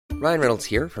Ryan Reynolds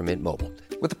here from Mint Mobile.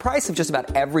 With the price of just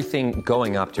about everything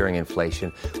going up during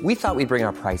inflation, we thought we'd bring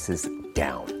our prices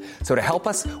down. So to help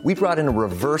us, we brought in a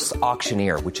reverse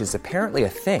auctioneer, which is apparently a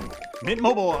thing. Mint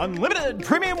Mobile Unlimited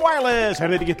Premium Wireless. How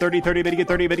to get 30, 30, bit to get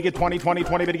 30, bit to get 20, 20,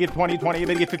 20, bit to get 20, 20,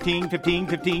 bit to get 15, 15,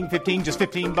 15, 15, just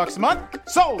 $15 a month?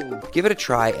 Sold! Give it a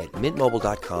try at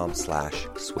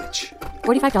mintmobile.com/switch.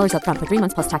 $45 up front for 3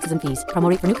 months plus taxes and fees. Promo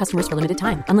rate for new customers for limited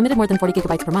time. Unlimited more than 40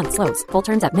 gigabytes per month. Slows full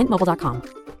terms at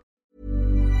mintmobile.com.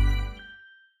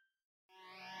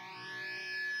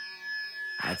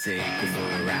 I'll take you for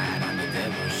a ride on the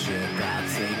devil's ship. I'll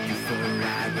take you for a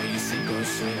ride where you sink or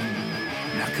swim.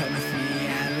 Now come with me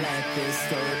and let this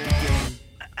story begin.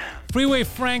 Freeway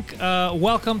Frank,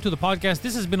 welcome to the podcast.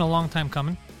 This has been a long time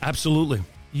coming. Absolutely.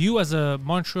 You, as a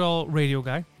Montreal radio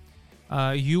guy,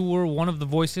 you were one of the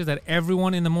voices that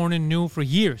everyone in the morning knew for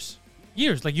years.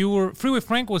 Like you were, Freeway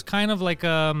Frank was kind of like,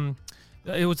 it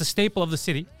was a staple of the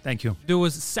city. Thank you. There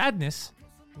was sadness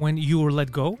when you were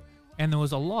let go, and there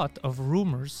was a lot of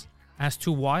rumors as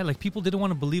to why. Like, people didn't want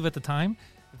to believe at the time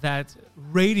that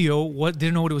radio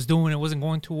didn't know what it was doing. It wasn't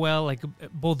going too well. Like,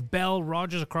 both Bell,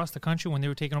 Rogers across the country, when they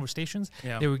were taking over stations,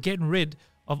 they were getting rid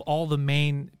of all the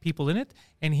main people in it.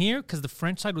 And here, because the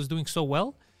French side was doing so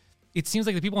well, it seems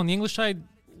like the people on the English side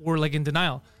were like in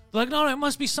denial. They're like, no, it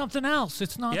must be something else.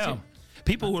 It's not. Yeah.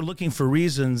 People were looking for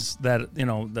reasons that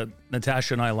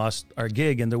Natasha and I lost our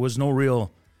gig, and there was no real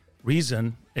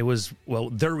reason. It was,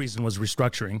 their reason was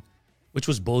restructuring, which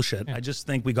was bullshit. Yeah. I just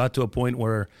think we got to a point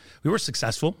where we were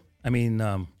successful. I mean,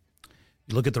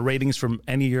 you look at the ratings from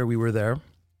any year we were there.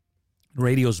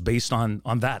 Radio's based on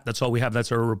that. That's all we have.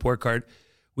 That's our report card.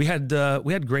 We had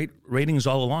great ratings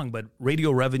all along, but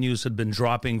radio revenues had been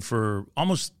dropping for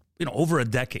almost over a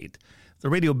decade. The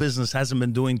radio business hasn't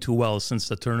been doing too well since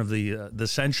the turn of the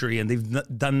century, and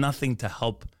they've done nothing to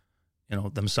help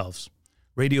themselves.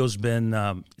 Radio's been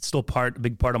it's still a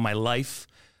big part of my life.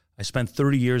 I spent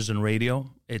 30 years in radio.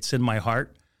 It's in my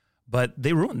heart, but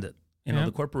they ruined it.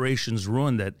 The corporations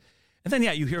ruined it. And then,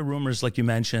 you hear rumors like you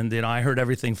mentioned. I heard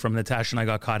everything from Natasha and I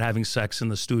got caught having sex in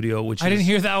the studio, which I didn't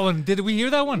hear that one. Did we hear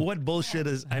that one? What bullshit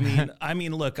is? I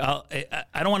mean, look, I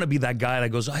don't want to be that guy that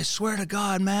goes, I swear to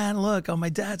God, man, look, on my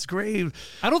dad's grave.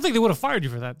 I don't think they would have fired you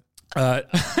for that.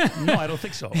 No, I don't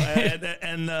think so.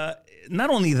 And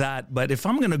not only that, but if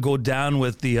I'm going to go down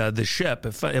with the ship,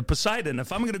 if I'm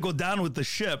going to go down with the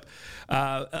ship,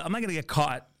 I'm not going to get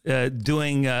caught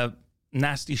doing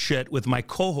nasty shit with my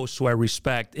co-host, who I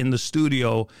respect, in the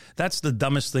studio. That's the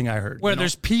dumbest thing I heard. Where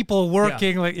there's people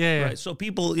working, Right. So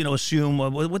people, assume,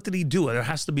 what did he do? There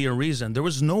has to be a reason. There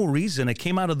was no reason. It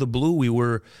came out of the blue. We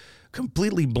were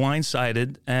completely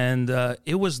blindsided, and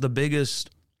it was the biggest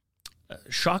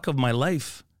shock of my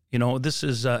life. This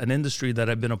is an industry that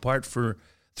I've been a part for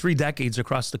 3 decades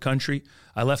across the country.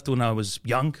 I left when I was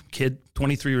young, kid,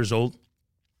 23 years old.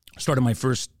 Started my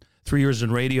first 3 years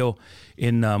in radio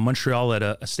in Montreal at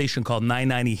a station called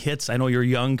 990 Hits. I know you're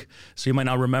young, so you might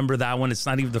not remember that one. It's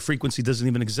not even, the frequency doesn't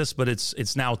even exist, but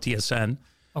it's now TSN.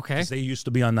 Okay. 'Cause they used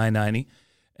to be on 990.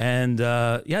 And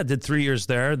did 3 years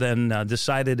there, then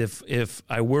decided if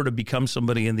I were to become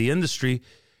somebody in the industry,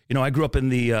 I grew up in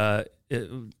the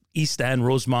East End,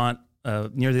 Rosemont,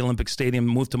 near the Olympic Stadium,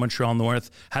 moved to Montreal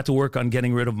North, had to work on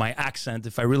getting rid of my accent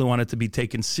if I really wanted to be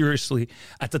taken seriously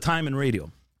at the time in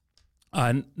radio.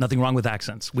 Nothing wrong with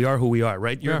accents. We are who we are,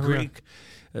 right? You're Greek.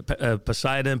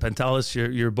 Poseidon, Pantelis,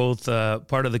 you're both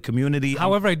part of the community.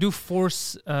 However, I do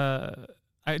force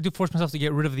myself to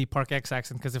get rid of the Park X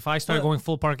accent, because if I start going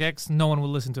full Park X, no one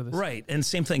will listen to this. Right, and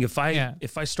same thing. If I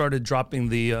started dropping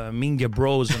the Minga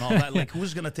Bros and all that, like,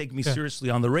 who's going to take me seriously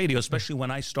on the radio, especially when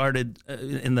I started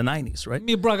in the 90s, right?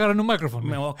 Me, bro, I got a new microphone.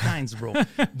 Man, all kinds, bro.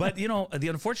 But, the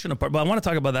unfortunate part, but I want to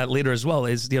talk about that later as well,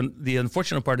 is the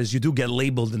unfortunate part is you do get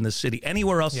labeled in the city.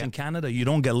 Anywhere else in Canada, you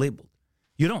don't get labeled.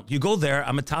 You don't. You go there,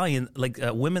 I'm Italian, like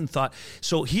women thought.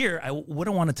 So here, I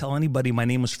wouldn't want to tell anybody my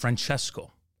name was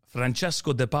Francesco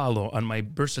De Paolo on my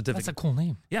birth certificate. That's a cool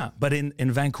name. Yeah, but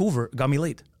in Vancouver, got me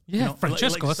late. Yeah,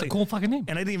 Francesco, that's a cool fucking name.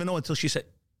 And I didn't even know until she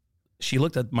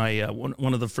looked at my,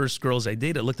 one of the first girls I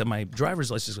dated, looked at my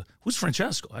driver's license, who's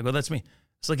Francesco? I go, that's me.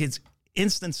 It's like, it's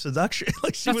instant seduction.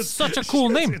 Like, that's such a cool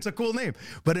name. It's a cool name.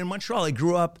 But in Montreal, I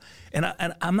grew up, and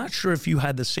I'm not sure if you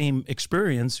had the same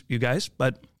experience, you guys,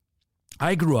 but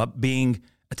I grew up being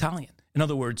Italian. In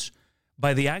other words,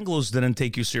 by the Anglos didn't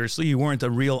take you seriously. You weren't a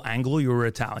real Anglo. You were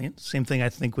Italian. Same thing, I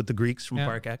think, with the Greeks from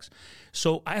Park X.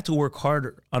 So I had to work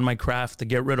harder on my craft to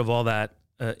get rid of all that.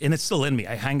 And it's still in me.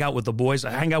 I hang out with the boys.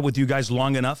 I hang out with you guys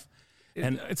long enough.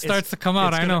 And it starts to come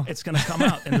out, I know. It's going to come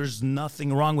out, and there's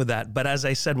nothing wrong with that. But as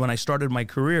I said, when I started my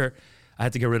career, I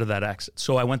had to get rid of that accent.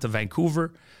 So I went to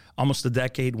Vancouver, almost a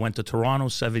decade, went to Toronto,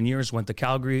 7 years, went to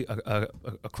Calgary,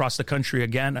 across the country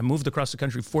again. I moved across the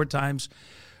country 4 times,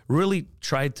 really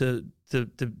tried to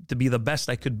be the best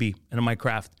I could be in my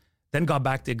craft. Then got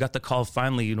back there, got the call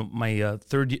finally, my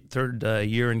third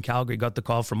year in Calgary, got the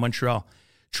call from Montreal.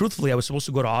 Truthfully, I was supposed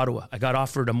to go to Ottawa. I got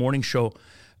offered a morning show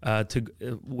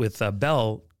with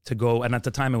Bell to go, and at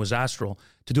the time it was Astral,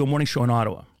 to do a morning show in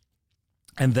Ottawa.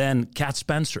 And then Cat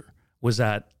Spencer was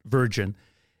at Virgin,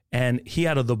 and he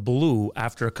out of the blue,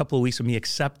 after a couple of weeks of me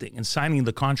accepting and signing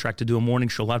the contract to do a morning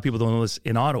show, a lot of people don't know this,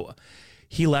 in Ottawa,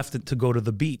 he left it to go to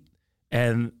The Beat.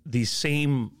 And the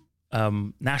same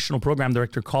national program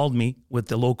director called me with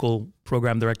the local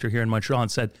program director here in Montreal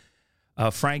and said,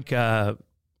 Frank,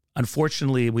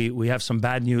 unfortunately, we have some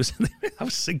bad news. I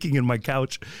was sinking on my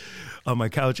couch,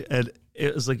 and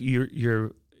it was like,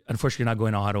 you're unfortunately not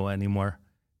going to Ottawa anymore.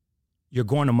 You're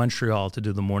going to Montreal to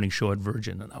do the morning show at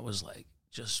Virgin. And I was like,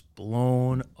 just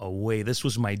blown away. This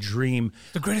was my dream.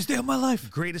 The greatest day of my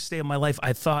life. Greatest day of my life.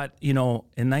 I thought, in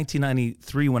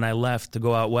 1993 when I left to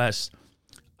go out west,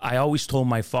 I always told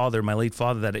my father, my late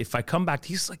father, that if I come back,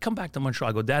 he's like, come back to Montreal.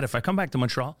 I go, Dad, if I come back to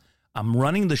Montreal, I'm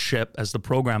running the ship as the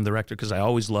program director, because I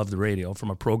always loved the radio from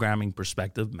a programming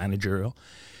perspective, managerial,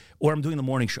 or I'm doing the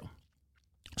morning show.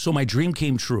 So my dream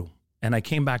came true, and I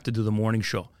came back to do the morning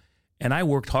show. And I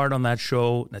worked hard on that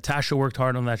show. Natasha worked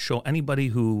hard on that show. Anybody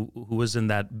who was in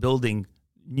that building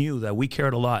knew that we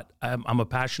cared a lot. I'm a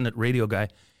passionate radio guy.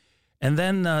 And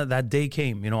then that day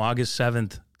came, August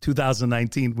 7th,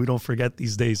 2019. We don't forget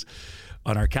these days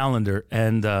on our calendar.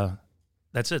 And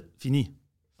that's it. Fini.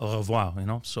 Au revoir,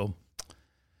 so.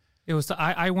 It was.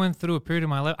 I went through a period of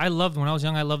my life. When I was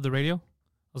young, I loved the radio.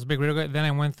 I was a big radio guy. Then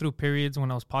I went through periods when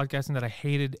I was podcasting that I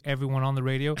hated everyone on the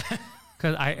radio.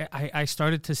 Because I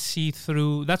started to see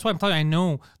through. That's why I'm telling you, I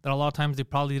know that a lot of times they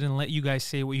probably didn't let you guys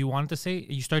say what you wanted to say.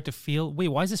 You start to feel, wait,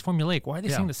 why is this formulaic? Why are they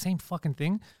saying the same fucking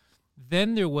thing?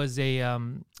 Then there was a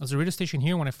radio station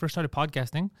here when I first started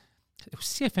podcasting. It was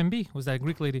CFMB. It was that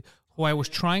Greek lady who I was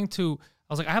trying to.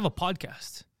 I was like, I have a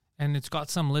podcast and it's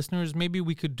got some listeners. Maybe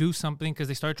we could do something, because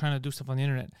they started trying to do stuff on the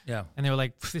internet. Yeah. And they were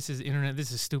like, this is internet.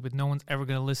 This is stupid. No one's ever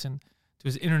going to listen to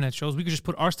his internet shows. We could just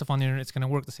put our stuff on the internet. It's going to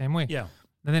work the same way. Yeah.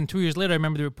 And then 2 years later, I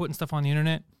remember they were putting stuff on the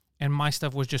internet, and my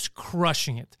stuff was just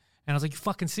crushing it. And I was like, you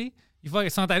fucking see?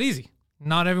 It's not that easy.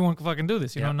 Not everyone can fucking do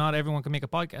this. You know, not everyone can make a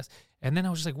podcast. And then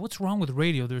I was just like, what's wrong with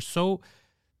radio? They're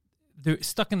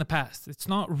stuck in the past. It's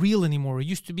not real anymore. It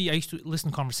used to be, I used to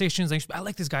listen to conversations. I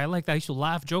like this guy. I like that. I used to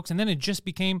laugh jokes. And then it just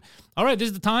became, all right, this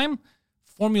is the time.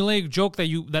 Formulaic joke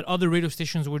that other radio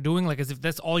stations were doing, like as if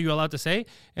that's all you're allowed to say.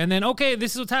 And then, okay,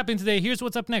 this is what's happening today. Here's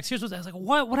what's up next. I was like,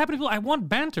 what happened to people? I want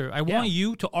banter. I want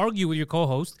you to argue with your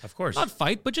co-host. Of course. Not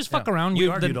fight, but just fuck around. We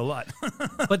argued a lot.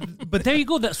 but there you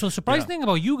go. So the surprising thing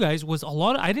about you guys was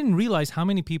I didn't realize how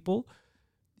many people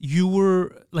you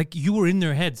were in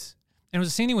their heads. And it was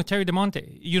the same thing with Terry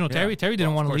DeMonte. Terry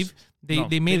didn't want to leave.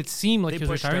 They made it seem like he was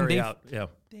retiring. Terry out. Yeah.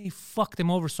 They fucked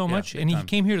him over so much, and he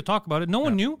came here to talk about it. No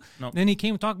one knew. No. Then he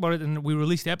came to talk about it, and we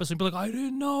released the episode. And be like, I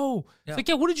didn't know. It's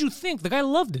like, what did you think? The guy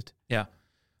loved it. Yeah,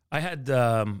 I had.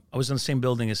 I was in the same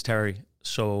building as Terry,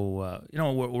 so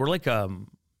we're like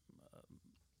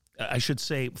I should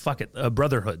say, fuck it, a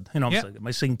brotherhood. Am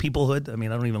I saying peoplehood? I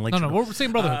mean, I don't even like. No, we're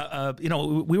saying brotherhood.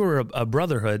 We were a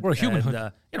brotherhood. We're a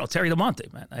humanhood. Terry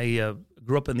DeMonte, man. I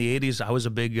grew up in the '80s. I was a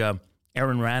big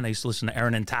Aaron Rand. I used to listen to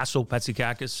Aaron and Tasso, Patsy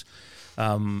Kakis.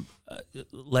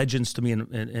 Legends to me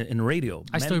in radio.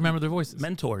 I still remember their voices.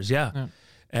 Mentors, yeah.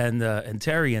 And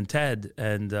Terry and Ted,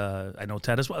 and I know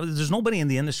Ted as well. There's nobody in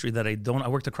the industry that I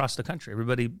worked across the country.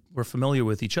 Everybody, we're familiar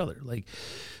with each other.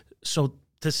 So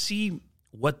to see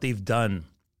what they've done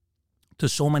to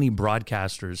so many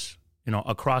broadcasters,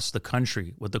 across the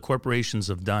country, what the corporations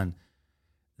have done,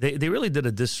 they really did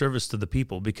a disservice to the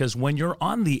people, because when you're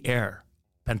on the air,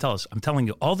 Pantelis, I'm telling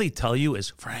you, all they tell you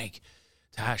is, Frank,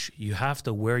 Tash, you have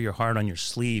to wear your heart on your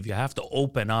sleeve. You have to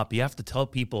open up. You have to tell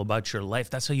people about your life.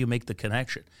 That's how you make the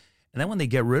connection. And then when they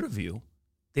get rid of you,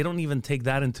 they don't even take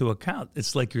that into account.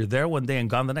 It's like you're there one day and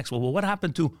gone the next. Well, what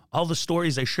happened to all the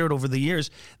stories I shared over the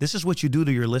years? This is what you do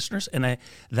to your listeners. And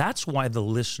that's why the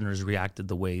listeners reacted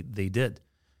the way they did.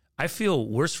 I feel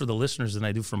worse for the listeners than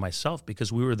I do for myself,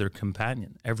 because we were their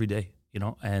companion every day,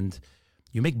 and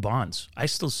you make bonds. I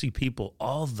still see people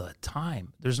all the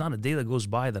time. There's not a day that goes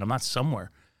by that I'm not somewhere,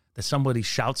 that somebody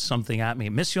shouts something at me.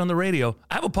 Miss you on the radio.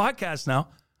 I have a podcast now.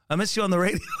 I miss you on the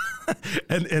radio.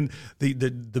 and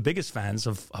the biggest fans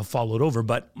have followed over.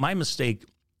 But my mistake,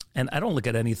 and I don't look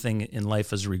at anything in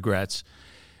life as regrets,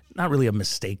 not really a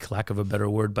mistake, lack of a better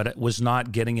word, but it was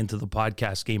not getting into the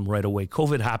podcast game right away.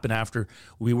 COVID happened after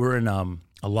we were in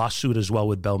a lawsuit as well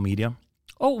with Bell Media.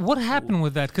 Oh, what happened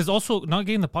with that? Because also not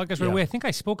getting the podcast right Yeah. away. I think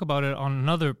I spoke about it on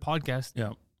another podcast.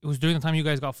 Yeah. It was during the time you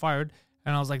guys got fired,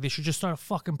 and I was like, they should just start a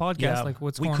fucking podcast. Like,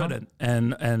 what's going on? We couldn't,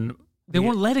 and They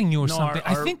weren't letting you or No, something.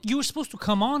 I think you were supposed to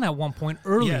come on at one point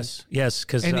early. Yes,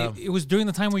 because And it was during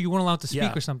the time where you weren't allowed to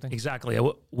speak or something. Exactly.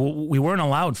 We weren't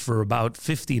allowed for about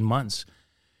 15 months.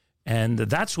 And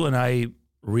that's when I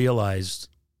realized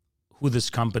who this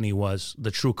company was,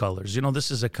 the True Colors. You know,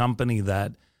 this is a company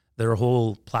that their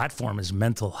whole platform is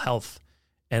mental health.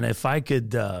 And if I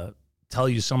could tell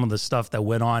you some of the stuff that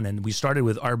went on, and we started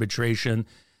with arbitration,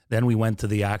 then we went to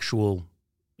the actual,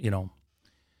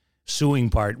 suing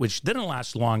part, which didn't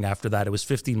last long after that. It was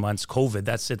 15 months, COVID,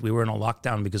 that's it. We were in a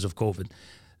lockdown because of COVID.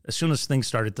 As soon as things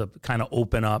started to kind of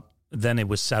open up, then it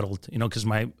was settled, because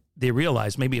they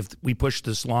realized maybe if we push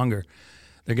this longer,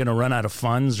 they're going to run out of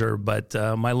funds. But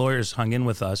my lawyers hung in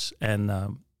with us,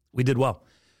 and we did well.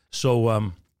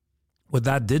 So what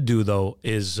that did do, though,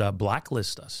 is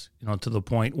blacklist us, to the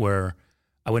point where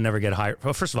I would never get hired.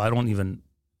 Well, first of all,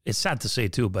 it's sad to say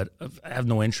too, but I have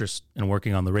no interest in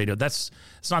working on the radio. It's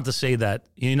not to say that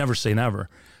you never say never,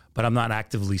 but I'm not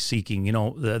actively seeking.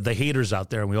 The haters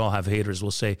out there, and we all have haters, will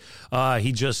say,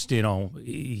 he just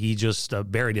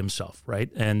buried himself, right?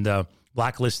 And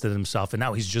blacklisted himself, and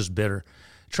now he's just bitter.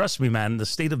 Trust me, man, the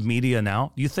state of media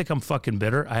now, you think I'm fucking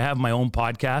bitter? I have my own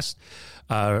podcast.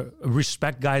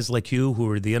 Respect guys like you who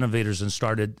are the innovators and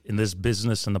started in this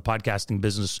business and the podcasting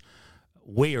business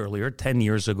way earlier,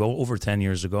 over 10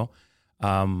 years ago.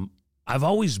 I've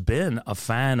always been a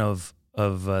fan of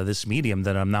this medium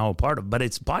that I'm now a part of, but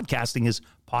podcasting is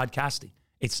podcasting.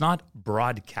 It's not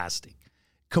broadcasting.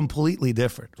 Completely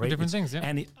different, right? Different things,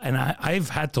 yeah. And I've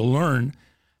had to learn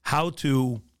how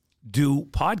to do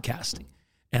podcasting.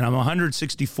 And I'm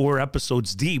 164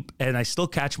 episodes deep, and I still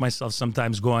catch myself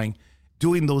sometimes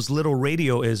doing those little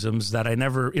radio-isms that I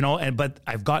never, but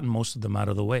I've gotten most of them out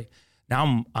of the way.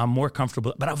 Now I'm more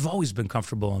comfortable, but I've always been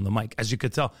comfortable on the mic. As you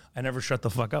could tell, I never shut the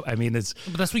fuck up. I mean, but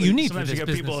that's what you need for sometimes this you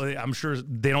get business. people, I'm sure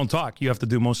they don't talk. You have to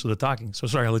do most of the talking. So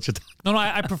sorry, I'll let you talk. No,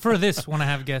 I prefer this when I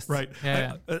have guests. Right.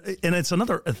 Yeah. And it's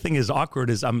another thing is awkward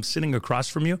is I'm sitting across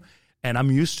from you, and I'm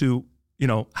used to,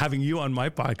 having you on my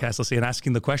podcast, let's say, and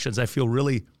asking the questions. I feel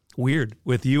really weird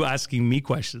with you asking me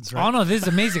questions, right? Oh no, this is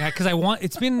amazing because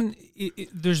it's been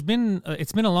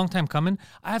a long time coming.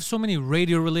 I have so many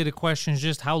radio related questions,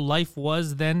 just how life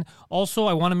was then. Also,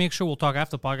 I want to make sure we'll talk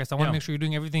after the podcast. I want to make sure you're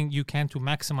doing everything you can to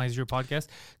maximize your podcast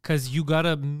because you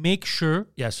gotta make sure,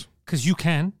 yes, because you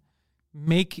can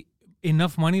make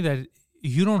enough money that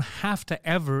you don't have to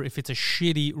ever, if it's a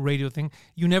shitty radio thing,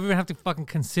 you never even have to fucking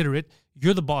consider it.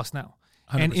 You're the boss now.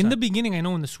 100%. And in the beginning, I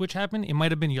know when the switch happened, it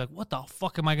might have been, you're like, what the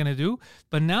fuck am I going to do?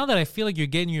 But now that I feel like you're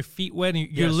getting your feet wet and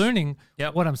you're learning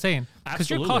what I'm saying. Because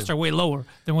your costs are way lower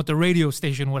than what the radio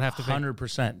station would have to pay.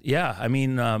 100%. Yeah. I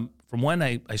mean, from when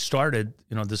I started,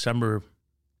 December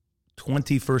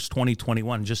 21st,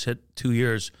 2021, just hit 2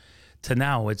 years, to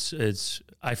now,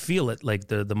 I feel it, like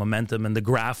the momentum and the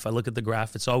graph. I look at the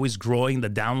graph. It's always growing. The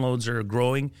downloads are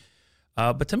growing.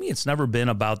 But to me, it's never been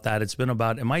about that. It's been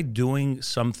about, am I doing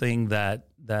something that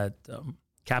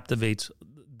captivates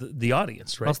the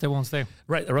audience, right? Or else they won't stay.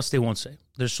 Right, or else they won't stay.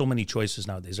 There's so many choices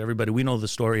nowadays. Everybody, we know the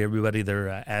story. Everybody,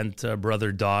 their aunt,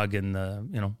 brother, dog,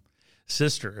 and,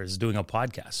 sister is doing a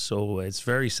podcast. So it's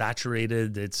very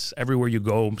saturated. It's everywhere you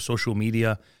go, social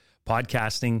media,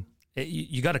 podcasting.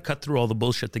 You got to cut through all the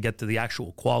bullshit to get to the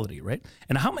actual quality, right?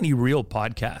 And how many real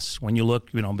podcasts, when you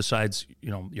look, besides,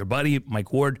 your buddy,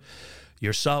 Mike Ward,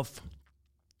 yourself,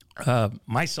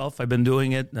 myself, I've been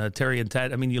doing it, Terry and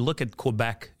Ted. I mean, you look at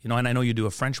Quebec, and I know you do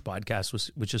a French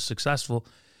podcast, which is successful.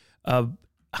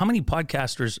 How many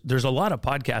podcasters? There's a lot of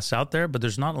podcasts out there, but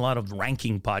there's not a lot of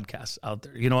ranking podcasts out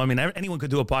there. Anyone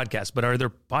could do a podcast, but are there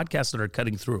podcasts that are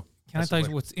cutting through? Can I tell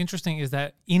you what's interesting is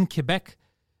that in Quebec,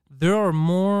 there are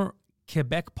more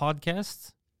Quebec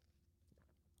podcasts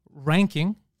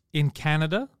ranking in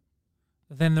Canada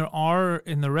than there are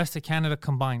in the rest of Canada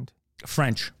combined.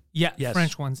 French. Yeah, yes.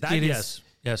 French ones. Yes.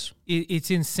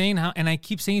 It's insane how, and I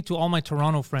keep saying it to all my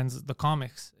Toronto friends, the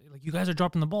comics, like, you guys are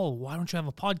dropping the ball. Why don't you have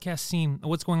a podcast scene?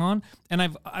 What's going on?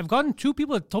 And I've gotten 2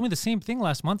 people that told me the same thing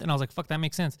last month, and I was like, fuck, that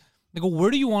makes sense. They go,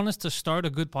 where do you want us to start a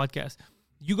good podcast?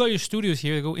 You got your studios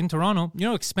here. They go, in Toronto. You know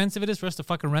how expensive it is for us to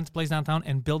fucking rent a place downtown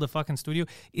and build a fucking studio?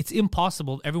 It's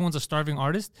impossible. Everyone's a starving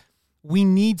artist. We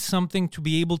need something to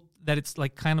be able, that it's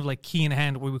like kind of like key in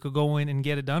hand where we could go in and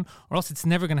get it done, or else it's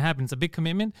never going to happen. It's a big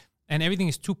commitment, and everything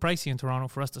is too pricey in Toronto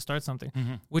for us to start something,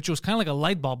 which was kind of like a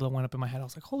light bulb that went up in my head. I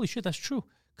was like, holy shit, that's true.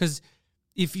 Because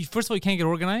if you, first of all, you can't get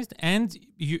organized, and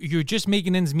you're just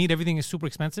making ends meet, everything is super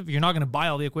expensive. You're not going to buy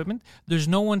all the equipment. There's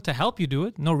no one to help you do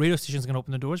it. No radio station's going to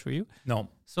open the doors for you. No.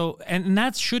 So, and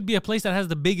that should be a place that has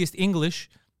the biggest English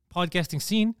podcasting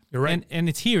scene. You're right. And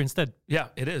it's here instead. Yeah,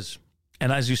 it is.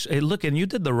 And as you say, look, and you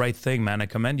did the right thing, man. I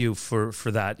commend you for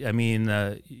that. I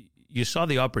mean, you saw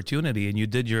the opportunity and you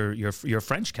did your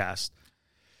French cast.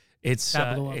 It's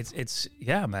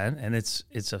yeah, man, and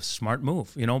it's a smart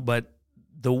move, you know. But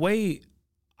the way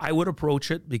I would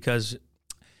approach it, because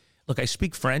look, I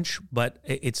speak French, but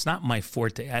it's not my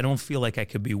forte. I don't feel like I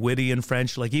could be witty in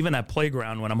French. Like even at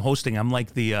Playground when I'm hosting, I'm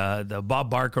like the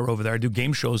Bob Barker over there. I do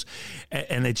game shows,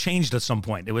 and it changed at some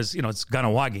point. It was, you know, it's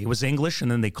Ganawagi. It was English,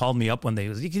 and then they called me up one day. It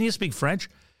was, can you speak French?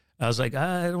 I was like,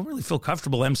 I don't really feel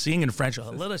comfortable emceeing in French.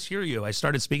 Let us hear you. I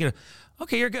started speaking.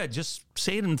 Okay, you're good. Just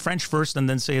say it in French first and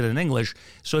then say it in English.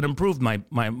 So it improved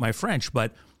my French,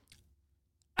 but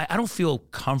I don't feel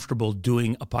comfortable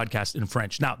doing a podcast in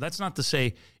French. Now, that's not to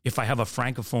say if I have a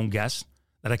Francophone guest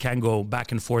that I can go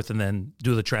back and forth and then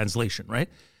do the translation, right?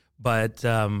 But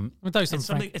Let me tell you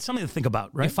something, it's something to think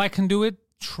about, right? If I can do it,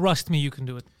 trust me, you can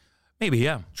do it. Maybe,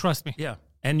 yeah. Trust me. Yeah.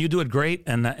 And you do it great,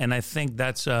 and I think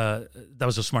that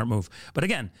was a smart move. But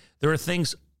again, there are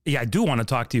things. Yeah, I do want to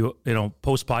talk to you, you know,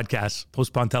 post Pantelis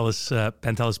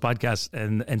podcast,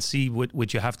 and see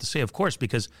what you have to say, of course,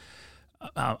 because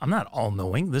I'm not all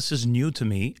knowing. This is new to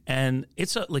me, and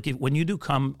it's when you do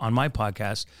come on my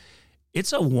podcast,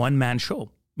 it's a one man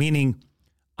show, meaning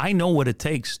I know what it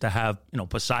takes to have, you know,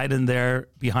 Poseidon there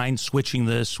behind switching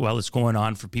this while it's going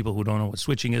on. For people who don't know what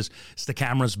switching is, it's the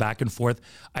cameras back and forth.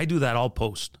 I do that all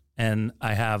post. And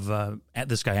I have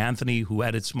this guy, Anthony, who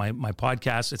edits my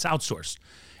podcast. It's outsourced.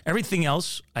 Everything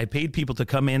else, I paid people to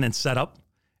come in and set up.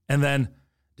 And then,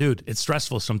 dude, it's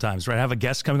stressful sometimes, right? I have a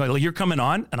guest coming, like, you're coming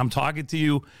on and I'm talking to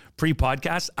you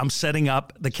pre-podcast. I'm setting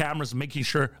up the cameras, making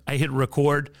sure I hit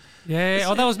record. Yeah.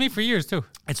 Oh, that was me for years too.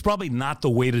 It's probably not the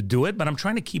way to do it, but I'm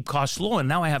trying to keep costs low. And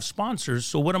now I have sponsors.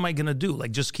 So what am I going to do?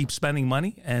 Like, just keep spending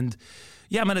money? And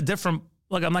yeah, I'm at a different,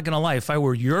 look, I'm not going to lie. If I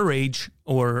were your age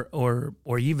or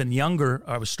even younger,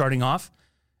 I was starting off,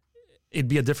 it'd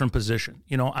be a different position.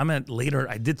 You know,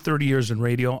 I did 30 years in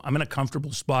radio. I'm in a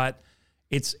comfortable spot.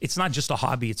 It's not just a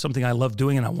hobby. It's something I love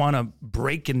doing and I want to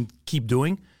break and keep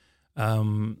doing.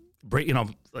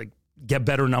 Get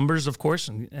better numbers, of course,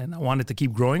 and I want it to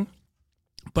keep growing.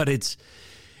 But it's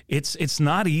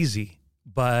not easy,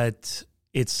 but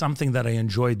it's something that I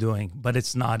enjoy doing. But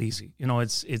it's not easy. You know,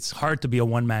 it's hard to be a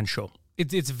one-man show.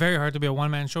 It's very hard to be a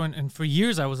one-man show, and for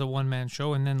years I was a one-man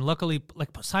show, and then luckily,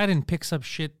 like, Poseidon picks up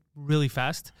shit really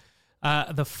fast.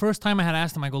 The first time I had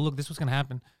asked him, I go, look, this was going to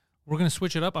happen. We're going to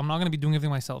switch it up. I'm not going to be doing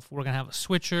everything myself. We're going to have a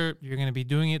switcher. You're going to be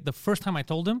doing it. The first time I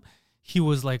told him, he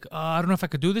was like, I don't know if I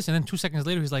could do this. And then 2 seconds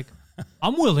later, he's like,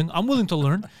 I'm willing to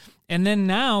learn. And then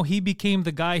now he became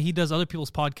the guy. He does other people's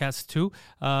podcasts too.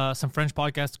 Some French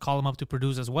podcasts call him up to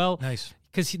produce as well. Nice.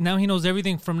 Because now he knows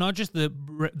everything from not just the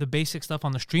basic stuff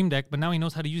on the Stream Deck, but now he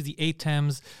knows how to use the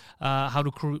ATEMs, how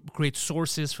to create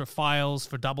sources for files,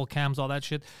 for double cams, all that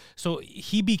shit. So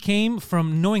he became,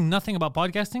 from knowing nothing about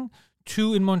podcasting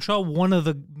to, in Montreal, one of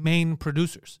the main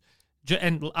producers.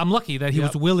 And I'm lucky that he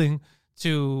was willing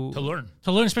to learn,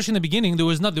 especially in the beginning. There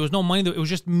was no money. It was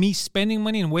just me spending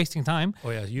money and wasting time.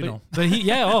 Oh yeah, know.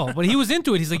 But he was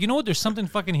into it. He's like, you know what? There's something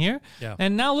fucking here. Yeah.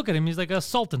 And now look at him. He's like a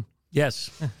sultan. Yes.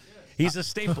 He's a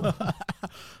staple.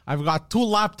 I've got 2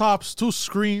 laptops, 2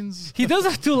 screens. He does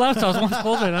have 2 laptops. One's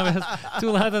colder, and he has 2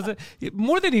 laptops.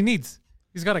 More than he needs.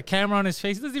 He's got a camera on his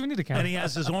face. He doesn't even need a camera. And he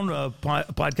has his own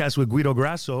podcast with Guido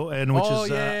Grasso, and which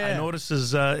I notice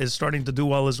is starting to do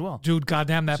well as well. Dude,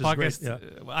 goddamn, that podcast. Yeah.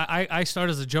 I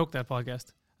started as a joke, that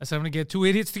podcast. I said, I'm going to get 2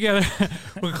 idiots together.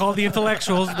 We're going to call the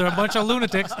intellectuals. They're a bunch of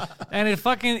lunatics. And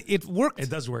it worked. It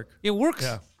does work. It works.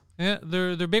 Yeah.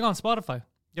 They're big on Spotify.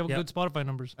 You have good Spotify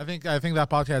numbers. I think that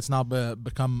podcast now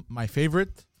become my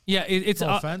favorite. Yeah, it's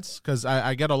no offense, because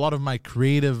I get a lot of my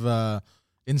creative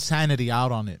insanity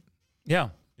out on it. Yeah,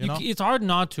 you know? It's hard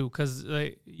not to, because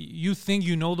you think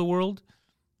you know the world,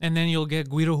 and then you'll get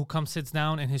Guido who sits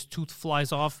down and his tooth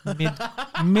flies off mid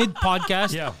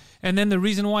podcast. Yeah, and then the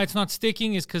reason why it's not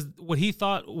sticking is because what he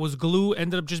thought was glue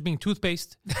ended up just being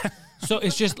toothpaste. So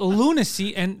it's just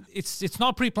lunacy, and it's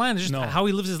not pre-planned. It's just how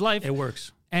he lives his life. It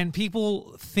works. And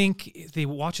people think, they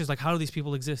watch it like, how do these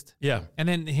people exist? Yeah. And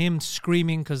then him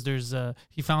screaming because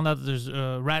he found out that there's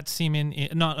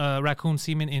raccoon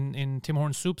semen in Tim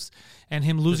Hortons soups, and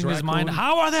him losing his mind.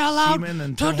 How are they allowed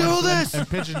to do this? And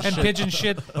pigeon shit. Pigeon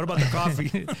shit. What about the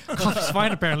coffee? Coffee's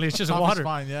fine, apparently. It's just water.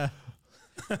 Fine, yeah.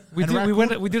 We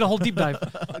did a whole deep dive.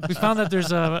 We found that there's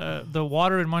the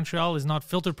water in Montreal is not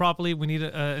filtered properly. We need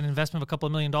an investment of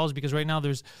 $2 million because right now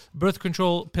there's birth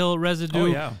control pill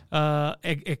residue,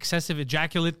 excessive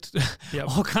ejaculate,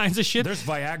 all kinds of shit. There's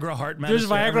Viagra heart medicine.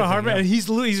 There's Viagra heart medicine.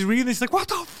 He's reading this like, what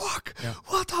the fuck? Yeah.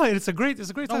 What the? It's a great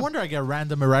No time. wonder I get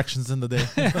random erections in the day.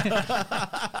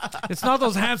 It's not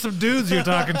those handsome dudes you're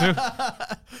talking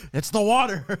to. It's the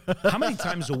water. How many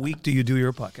times a week do you do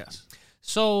your podcast?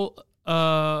 So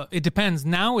it depends.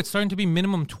 Now it's starting to be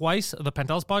minimum twice the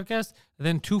Pantelis podcast,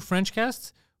 then 2 French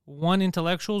casts, 1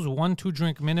 intellectuals, 1 2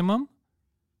 drink minimum.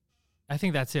 I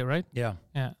think that's it, right? Yeah.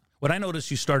 Yeah. What I noticed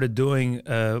you started doing,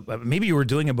 maybe you were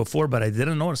doing it before, but I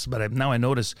didn't notice. But now I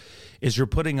notice is you're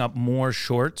putting up more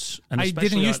shorts. And I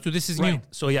didn't used to. This is new.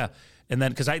 So yeah, and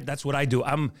then because that's what I do.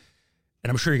 I'm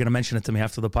sure you're going to mention it to me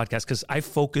after the podcast because I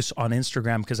focus on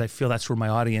Instagram because I feel that's where my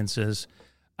audience is.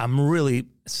 I'm really.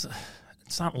 It's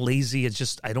not lazy. It's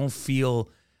just I don't feel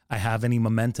I have any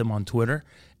momentum on Twitter.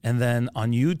 And then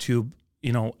on YouTube,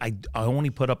 I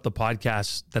only put up the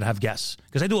podcasts that have guests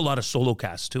because I do a lot of solo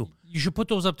casts too. You should put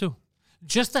those up too.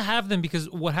 Just to have them because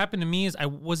what happened to me is I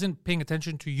wasn't paying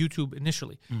attention to YouTube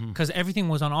initially because everything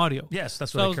was on audio. Yes,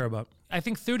 that's what I care about. I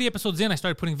think 30 episodes in, I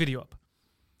started putting video up.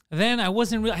 Then I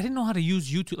didn't know how to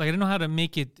use YouTube. Like I didn't know how to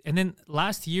make it. And then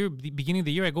last year, the beginning of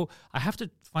the year, I have to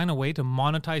find a way to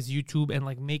monetize YouTube and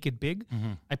like make it big.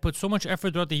 I put so much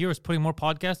effort throughout the year as putting more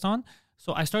podcasts on.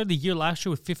 So I started the year last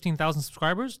year with 15,000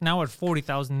 subscribers. Now we're at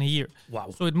 40,000 a year. Wow.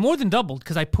 So it more than doubled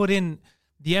because I put in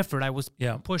the effort. I was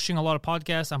pushing a lot of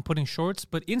podcasts. I'm putting shorts.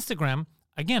 But Instagram,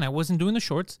 again, I wasn't doing the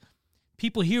shorts.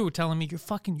 People here were telling me,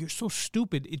 you're so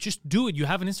stupid. Just do it. You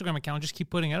have an Instagram account. Just keep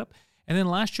putting it up. And then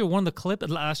last month,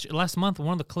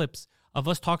 one of the clips of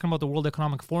us talking about the World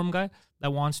Economic Forum guy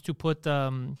that wants to put,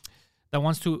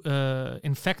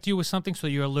 infect you with something so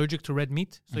you're allergic to red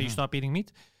meat, so you stop eating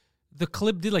meat. The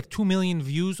clip did like 2 million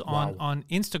views on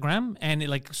Instagram and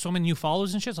like so many new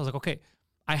followers and shit. So I was like, okay,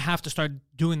 I have to start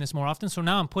doing this more often. So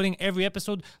now I'm putting every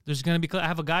episode. There's going to be, I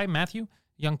have a guy, Matthew,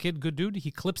 young kid, good dude. He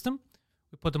clips them.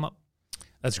 We put them up.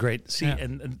 That's great. See,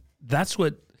 and that's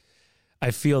what I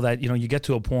feel that, you get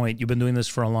to a point, you've been doing this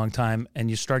for a long time and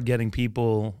you start getting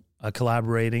people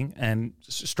collaborating and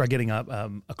start getting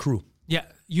a crew. Yeah,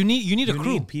 you need a crew.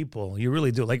 You need people. You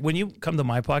really do. Like when you come to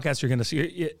my podcast, you're going to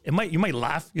see you might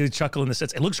laugh, you chuckle in the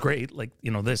sense. It looks great. Like,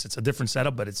 it's a different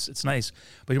setup, but it's nice.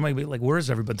 But you might be like, where is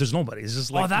everybody? There's nobody. It's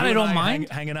just like that I don't mind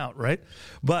hanging out, right?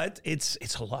 But it's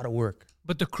a lot of work.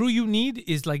 But the crew you need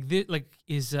is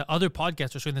other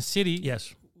podcasters. So in the city,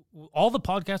 yes, all the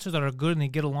podcasters that are good and they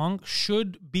get along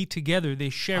should be together. They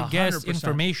share guests,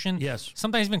 information. Yes.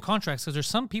 Sometimes even contracts. Because there's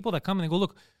some people that come and they go,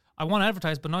 look, I want to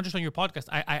advertise, but not just on your podcast.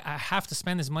 I have to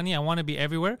spend this money. I want to be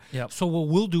everywhere. Yep. So what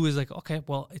we'll do is like, okay,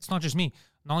 well, it's not just me.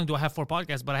 Not only do I have 4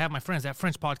 podcasts, but I have my friends. They have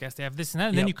French podcasts. They have this and that.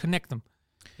 And then you connect them.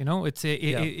 It's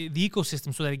the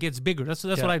ecosystem so that it gets bigger. That's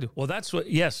what I do. Well,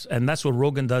 and that's what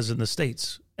Rogan does in the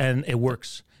States. And it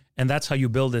works. And that's how you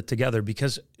build it together.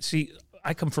 Because, see,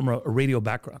 I come from a radio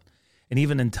background. And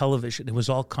even in television, it was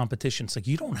all competition. It's like,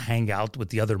 you don't hang out with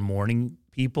the other morning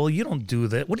people. You don't do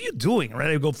that. What are you doing? Right?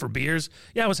 I go for beers.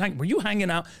 Yeah, were you hanging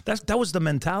out? That was the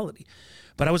mentality.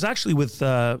 But I was actually with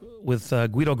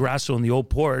Guido Grasso in the Old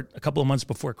Port a couple of months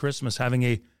before Christmas having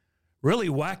a really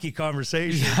wacky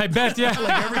conversation. Yeah, I bet, yeah.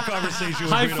 Like every conversation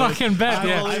with I Guido. fucking bet,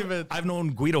 yeah. believe it. I've known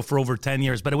Guido for over 10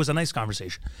 years, but it was a nice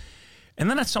conversation. And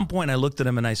then at some point I looked at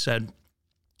him and I said,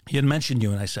 he had mentioned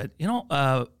you, and I said,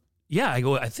 yeah,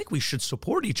 I think we should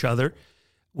support each other.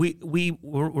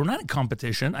 We're not in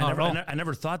competition. I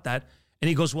never thought that. And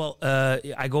he goes, well,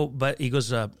 he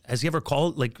goes, has he ever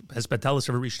called, like, has Pantelis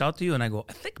ever reached out to you? And I go,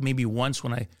 I think maybe once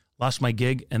when I lost my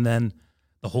gig and then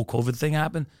the whole COVID thing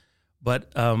happened.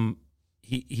 But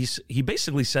he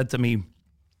basically said to me,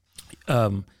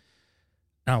 I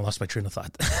lost my train of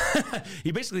thought.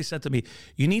 He basically said to me,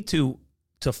 you need to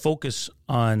focus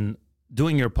on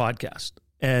doing your podcast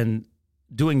and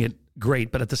doing it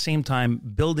great, but at the same time,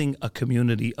 building a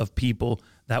community of people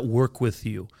that work with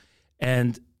you.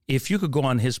 And if you could go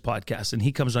on his podcast and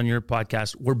he comes on your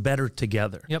podcast, we're better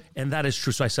together. Yep. And that is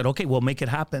true. So I said, okay, well, make it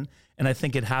happen. And I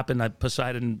think it happened.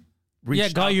 Poseidon reached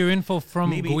out. Got your info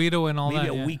from Guido and all that.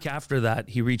 Maybe a week after that,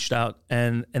 he reached out.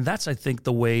 And that's, I think,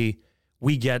 the way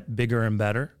we get bigger and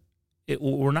better.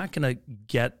 We're not going to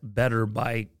get better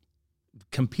by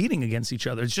competing against each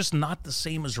other. It's just not the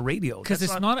same as radio. Because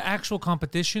it's not actual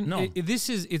competition. No.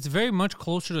 It's very much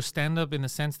closer to stand-up in the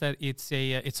sense that it's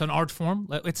an art form.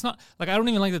 It's not, like, I don't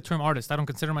even like the term artist. I don't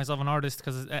consider myself an artist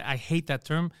because I hate that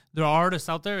term. There are artists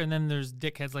out there, and then there's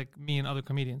dickheads like me and other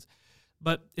comedians.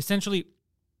 But essentially,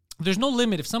 there's no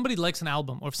limit. If somebody likes an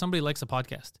album or if somebody likes a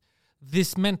podcast,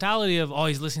 this mentality of, oh,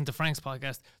 he's listening to Frank's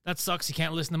podcast, that sucks, he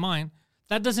can't listen to mine,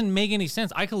 that doesn't make any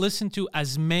sense. I can listen to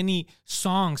as many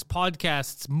songs,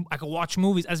 podcasts, I can watch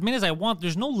movies, as many as I want.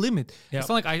 There's no limit. Yeah. It's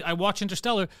not like I watch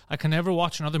Interstellar, I can never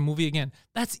watch another movie again.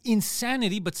 That's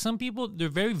insanity, but some people, they're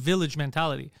very village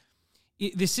mentality.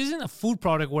 This isn't a food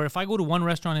product where if I go to one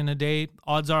restaurant in a day,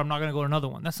 odds are I'm not going to go to another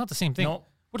one. That's not the same thing. No.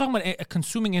 We're talking about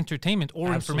consuming entertainment or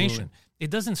Absolutely. information. It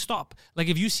doesn't stop. Like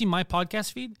if you see my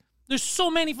podcast feed, there's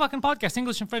so many fucking podcasts,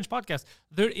 English and French podcasts.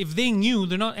 If they knew,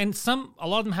 they're not, and a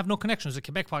lot of them have no connections. A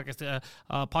Quebec podcast,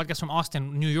 podcast from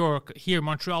Austin, New York, here,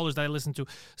 Montrealers that I listen to.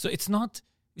 So it's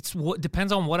what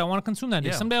depends on what I want to consume that day.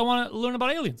 Yeah. Someday I want to learn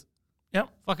about aliens. Yep.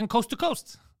 Fucking coast to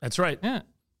coast. That's right. Yeah.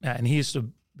 Yeah, and he used to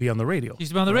be on the radio. He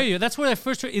used to be on the radio. That's where I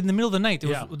first heard in the middle of the night. It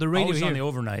was the radio always here. on the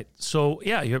overnight. So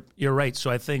yeah, you're right. So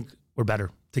I think we're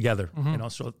better together. Mm-hmm. You know,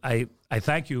 so I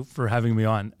thank you for having me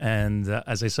on. And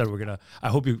as I said, I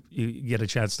hope you get a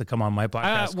chance to come on my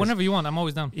podcast. Whenever you want, I'm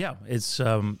always down. Yeah, it's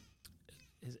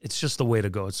just the way to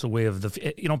go. It's the way of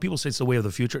people say it's the way of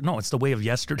the future. No, it's the way of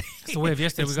yesterday. It's the way of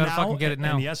yesterday. We It's got to now fucking get it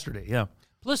now. And yesterday, yeah.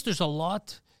 Plus, there's a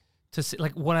lot to say.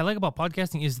 Like, what I like about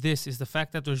podcasting is the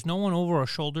fact that there's no one over our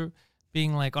shoulder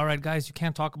being like, all right, guys, you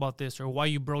can't talk about this, or why are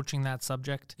you broaching that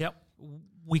subject? Yep.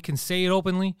 We can say it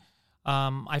openly.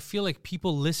 I feel like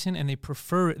people listen and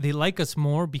they like us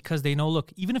more because they know,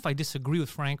 look, even if I disagree with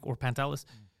Frank or Pantelis,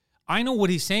 I know what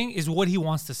he's saying is what he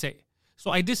wants to say.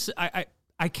 So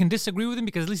I can disagree with him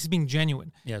because at least he's being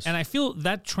genuine. Yes. And I feel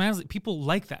that people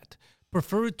like that.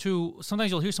 Prefer it to,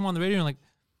 sometimes you'll hear someone on the radio and like,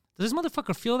 does this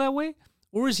motherfucker feel that way?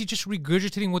 Or is he just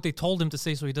regurgitating what they told him to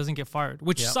say so he doesn't get fired?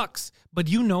 Which sucks. But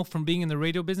you know from being in the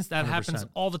radio business, that 100%. happens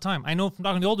all the time. I know from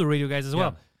talking to older radio guys as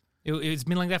well. It's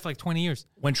been like that for like 20 years.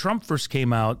 When Trump first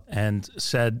came out and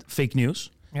said fake news,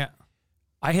 Yeah.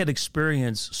 I had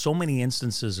experienced so many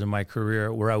instances in my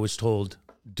career where I was told,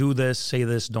 do this, say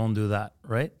this, don't do that,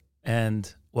 right?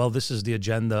 And, well, this is the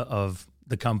agenda of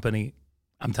the company.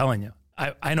 I'm telling you,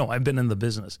 I know, I've been in the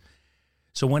business.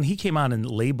 So when he came out and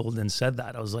labeled and said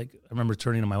that, I was like, I remember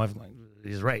turning to my wife and going,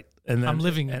 he's right. And then I'm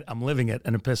living it. I'm living it,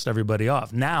 and it pissed everybody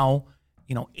off. Now,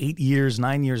 9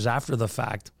 years after the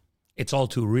fact, it's all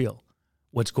too real.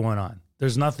 What's going on?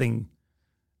 There's nothing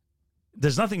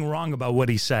wrong about what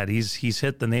he said. He's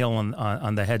hit the nail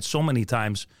on the head so many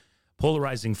times.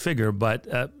 Polarizing figure, but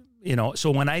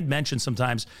so when I'd mention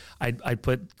sometimes I'd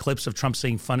put clips of Trump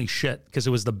saying funny shit because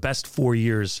it was the best 4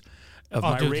 years of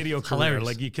my radio career. Hilarious.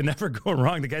 Like, you can never go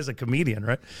wrong. The guy's a comedian,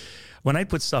 right? When I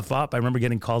put stuff up, I remember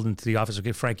getting called into the office.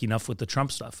 Okay, Frank, enough with the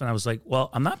Trump stuff. And I was like, well,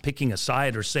 I'm not picking a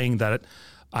side or saying that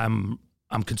I'm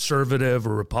conservative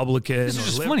or Republican. This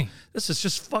is just funny. This is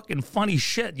just fucking funny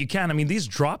shit. You can't. I mean, these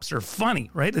drops are funny,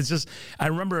 right? It's just, I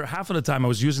remember half of the time I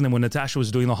was using them when Natasha was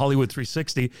doing the Hollywood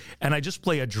 360, and I just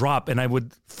play a drop, and I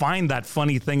would find that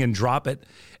funny thing and drop it,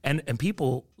 and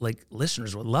people, like,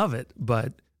 listeners would love it,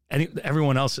 but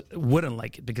everyone else wouldn't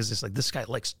like it because it's like, this guy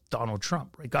likes Donald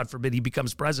Trump, right? God forbid he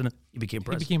becomes president. He became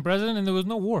president. And there was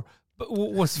no war. But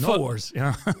what was No wars,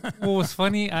 yeah. what was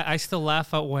funny, I still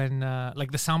laugh at when,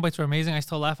 like, the sound bites are amazing. I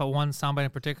still laugh at one soundbite in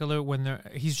particular when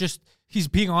he's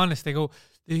being honest. They go,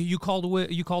 you called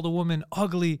a woman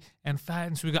ugly and fat,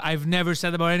 and so we go, I've never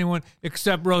said that about anyone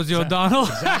except Rosie O'Donnell.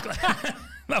 Exactly.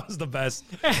 That was the best.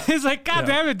 It's like, God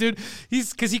damn it, dude.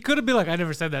 Because he could have been like, I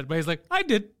never said that. But he's like, I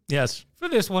did. Yes. For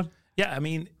this one. Yeah, I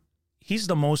mean, he's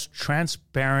the most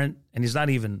transparent, and he's not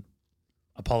even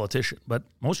a politician, but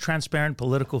most transparent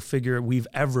political figure we've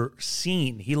ever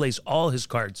seen. He lays all his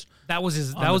cards. That was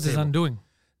his table. undoing.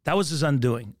 That was his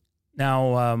undoing.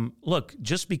 Now, look,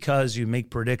 just because you make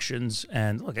predictions,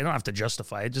 and look, I don't have to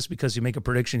justify it, just because you make a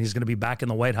prediction he's going to be back in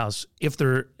the White House if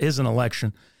there is an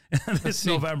election this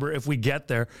November, if we get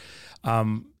there,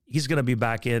 he's going to be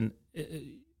back in.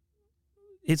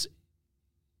 It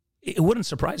wouldn't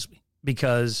surprise me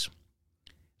because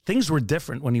things were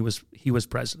different when he was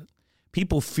president.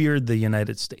 People feared the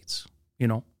United States.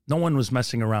 No one was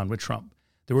messing around with Trump.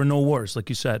 There were no wars, like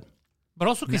you said. But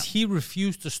also because he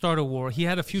refused to start a war. He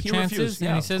had a few chances,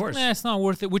 and he says, it's not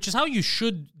worth it, which is how you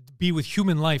should be with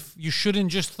human life. You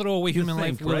shouldn't just throw away human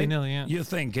life willy-nilly. Yeah. You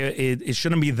think it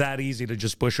shouldn't be that easy to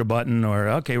just push a button or,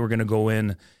 okay, we're going to go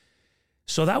in.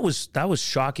 So that was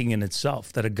shocking in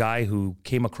itself, that a guy who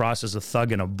came across as a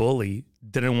thug and a bully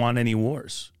didn't want any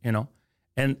wars,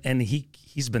 And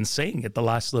he's been saying it the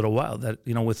last little while that,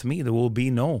 with me, there will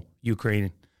be no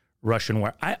Ukraine-Russian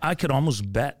war. I could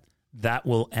almost bet that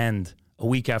will end a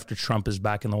week after Trump is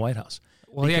back in the White House.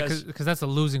 Well, because that's a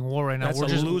losing war right now. That's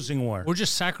a losing war. We're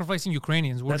just sacrificing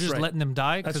Ukrainians. We're just letting them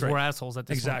die because we're assholes at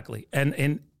this point. Exactly.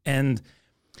 And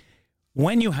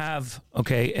when you have a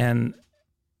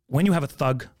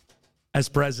thug as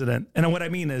president, and what I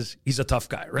mean is he's a tough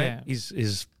guy, right? Yeah.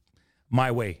 He's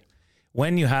my way.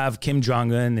 When you have Kim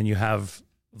Jong-un and you have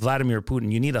Vladimir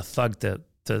Putin, you need a thug to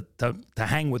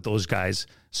hang with those guys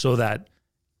so that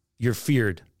you're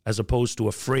feared, as opposed to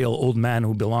a frail old man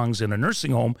who belongs in a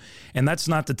nursing home. And that's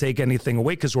not to take anything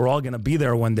away, because we're all going to be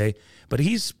there one day. But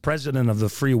he's president of the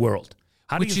free world.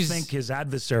 How do you think his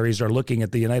adversaries are looking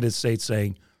at the United States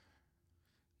saying,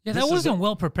 yeah, that wasn't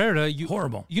well prepared.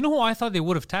 Horrible. You know who I thought they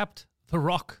would have tapped? The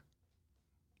Rock.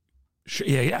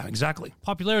 Yeah, exactly.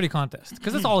 Popularity contest.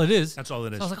 Because that's all it is. That's all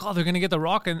it is. So I was like, oh, they're going to get The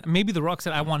Rock. And maybe The Rock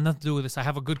said, I want nothing to do with this. I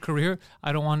have a good career.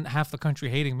 I don't want half the country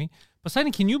hating me. But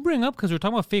Sidney, can you bring up, because we're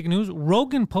talking about fake news,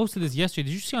 Rogan posted this yesterday.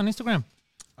 Did you see on Instagram?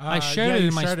 I shared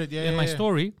it in my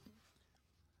story.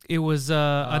 It was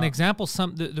an example.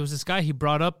 There was this guy he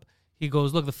brought up. He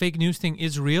goes, look, the fake news thing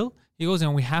is real. He goes,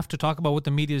 and we have to talk about what the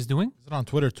media is doing. Is it on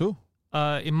Twitter too?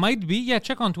 It might be. Yeah,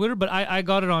 check on Twitter. But I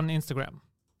got it on Instagram.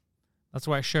 That's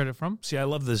where I shared it from. See, I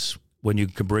love this when you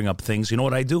can bring up things. You know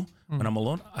what I do when I'm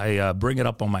alone? I bring it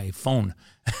up on my phone.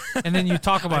 And then you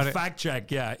talk about it. Fact check,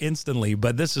 yeah, instantly.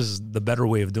 But this is the better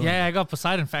way of doing it. Yeah, I got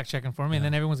Poseidon fact checking for me, and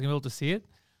then everyone's going to be able to see it.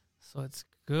 So it's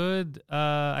good.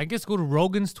 I guess go to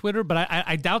Rogan's Twitter, but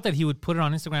I doubt that he would put it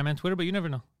on Instagram and Twitter, but you never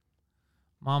know.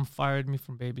 Mom fired me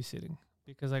from babysitting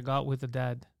because I got with a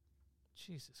dad.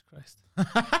 Jesus Christ.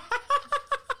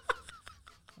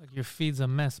 Like your feed's a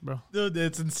mess, bro. Dude,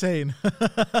 it's insane.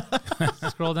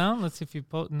 Scroll down. Let's see if you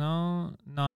post. No.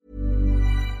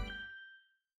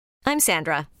 I'm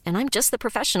Sandra, and I'm just the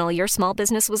professional your small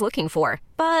business was looking for.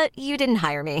 But you didn't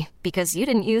hire me because you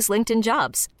didn't use LinkedIn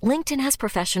Jobs. LinkedIn has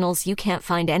professionals you can't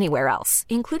find anywhere else,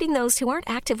 including those who aren't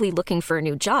actively looking for a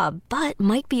new job, but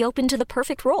might be open to the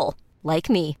perfect role,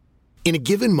 like me. In a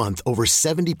given month, over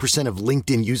 70% of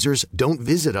LinkedIn users don't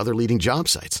visit other leading job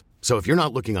sites. So if you're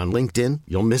not looking on LinkedIn,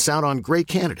 you'll miss out on great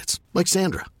candidates like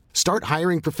Sandra. Start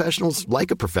hiring professionals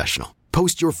like a professional.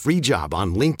 Post your free job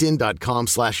on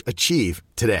linkedin.com/achieve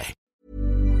today.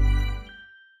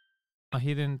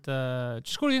 He didn't.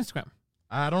 Just go to Instagram.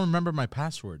 I don't remember my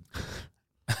password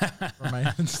for my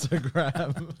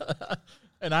Instagram.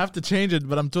 And I have to change it,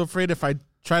 but I'm too afraid if I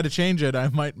try to change it, I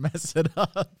might mess it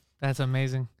up. That's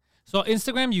amazing. So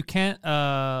Instagram, you can't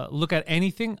look at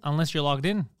anything unless you're logged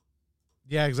in.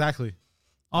 Yeah, exactly.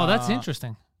 Oh, that's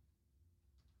interesting.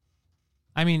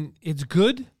 I mean, it's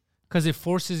good because it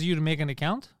forces you to make an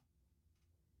account.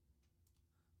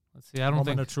 Let's see. I don't Moment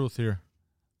think of truth here.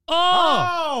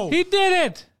 Oh, he did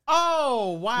it.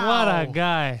 Oh, wow. What a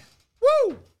guy.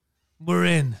 Woo! We're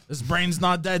in. His brain's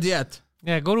not dead yet.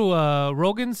 Yeah, go to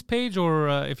Rogan's page, or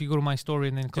if you go to my story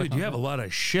and then click Dude, on you have it. a lot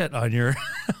of shit on your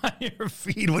on your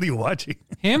feed. What are you watching?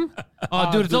 Him?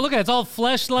 Oh, dude, look at it. It's all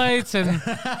fleshlights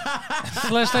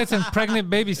and pregnant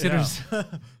babysitters.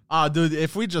 Yeah. Dude,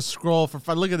 if we just scroll for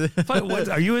fun, look at it. What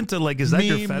are you into? Like, is that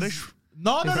your Memes. fetish?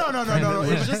 No.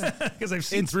 It's just Because I've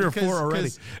seen 3 or 4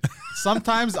 already.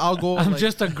 Sometimes I'll go. I'm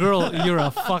just a girl. You're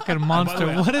a fucking monster.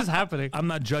 way, What is happening? I'm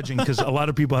not judging because a lot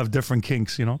of people have different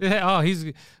kinks, you know? Yeah,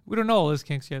 we don't know all his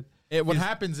kinks yet. What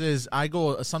happens is I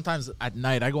go sometimes at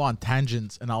night. I go on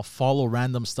tangents and I'll follow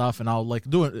random stuff and I'll like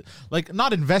do it like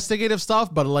not investigative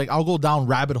stuff, but like I'll go down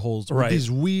rabbit holes, Right. these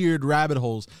weird rabbit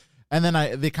holes, and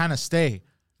then they kind of stay,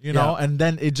 you know, and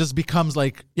then it just becomes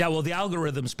like Yeah, well, the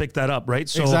algorithms pick that up, right?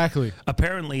 So Exactly.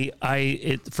 Apparently,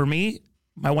 for me,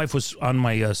 my wife was on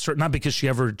my not because she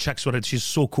ever checks what she's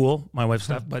so cool, my wife's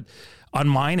stuff, but on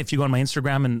mine, if you go on my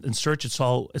Instagram and search, it's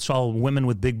all women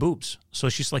with big boobs. So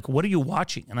she's like, "What are you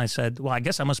watching?" And I said, "Well, I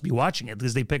guess I must be watching it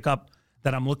because they pick up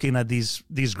that I'm looking at these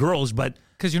girls." But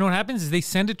Because you know what happens is they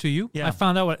send it to you. Yeah. I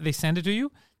found out what they send it to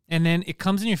you, and then it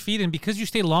comes in your feed, and because you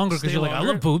stay longer, because you're like, I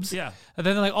love boobs. Yeah. And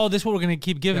then they're like, oh, this is what we're gonna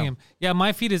keep giving him. Yeah,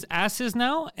 my feed is asses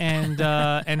now and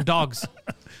dogs.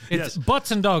 It's Yes.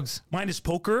 butts and dogs. mine is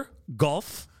poker,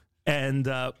 golf, and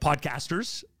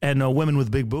podcasters and women with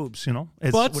big boobs. You know,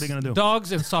 Butts, what are you gonna do?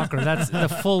 dogs, and soccer. That's the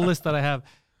full list that I have.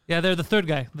 Yeah, they're the third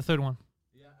guy, the third one.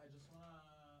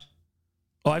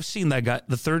 Oh, I've seen that guy,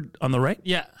 the third on the right.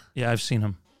 Yeah. Yeah, I've seen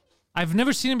him. I've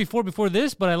never seen him before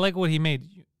this, but I like what he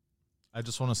made. I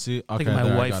just want to see. I Okay, think my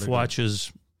there, I wife got it.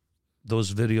 watches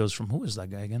those videos from who is that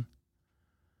guy again?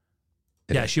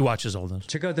 Yeah, she watches all those.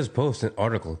 Check out this post and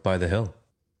article by The Hill.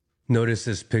 Notice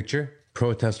this picture?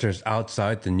 Protesters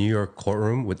outside the New York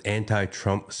courtroom with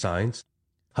anti-Trump signs.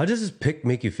 How does this pic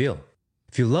make you feel?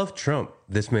 If you love Trump,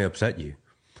 this may upset you.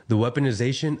 The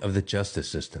weaponization of the justice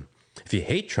system. If you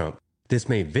hate Trump, this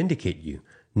may vindicate you,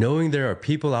 knowing there are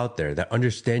people out there that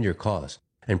understand your cause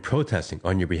and protesting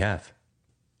on your behalf.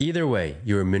 Either way,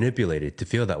 you are manipulated to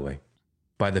feel that way.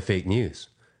 by the fake news.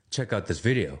 Check out this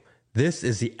video. This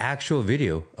is the actual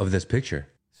video of this picture.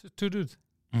 So 2 dudes.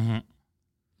 Mm-hmm.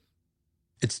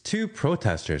 It's 2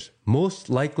 protesters,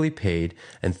 most likely paid,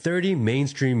 and 30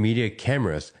 mainstream media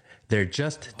cameras there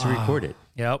just to record it.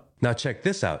 Yep. Now check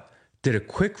this out. Did a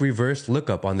quick reverse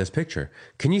lookup on this picture.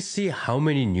 Can you see how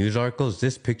many news articles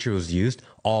this picture was used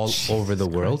all over the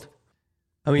world?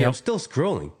 I mean, I'm still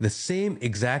scrolling. The same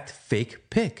exact fake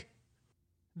pic.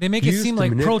 They make it Used seem to like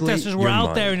manipulate protesters were your out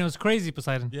mind. there and it was crazy,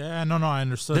 Poseidon. Yeah, no, I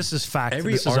understood. This is fact.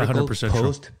 Every this is article, 100%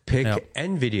 post, true. pic, Yep.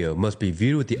 and video must be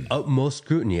viewed with the utmost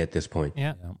scrutiny at this point.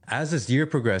 Yeah. As this year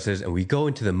progresses and we go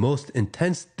into the most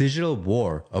intense digital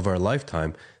war of our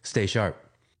lifetime, stay sharp.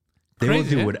 They will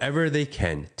Crazy, do eh? whatever they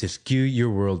can to skew your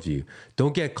worldview.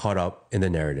 Don't get caught up in the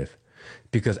narrative.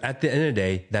 Because at the end of the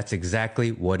day, that's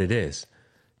exactly what it is.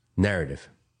 Narrative.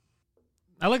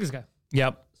 I like this guy.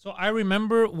 Yep. So I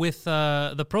remember with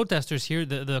the protesters here,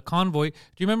 the convoy. Do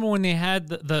you remember when they had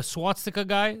the swastika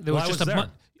guy? There Well, I was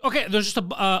there. Okay, there's just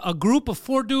a group of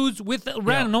 4 dudes with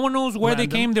random. No one knows where they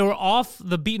Random. came. They were off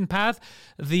the beaten path.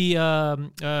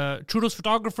 The Trudeau's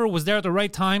photographer was there at the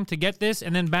right time to get this,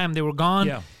 and then bam, they were gone.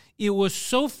 Yeah. It was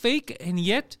so fake, and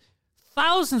yet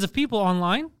thousands of people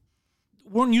online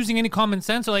weren't using any common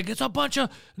sense. They're like, it's a bunch of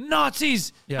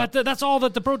Nazis. Yeah. That's all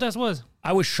that the protest was.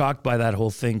 I was shocked by that whole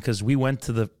thing because we went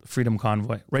to the Freedom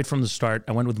Convoy right from the start.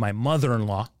 I went with my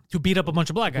mother-in-law. To beat up a bunch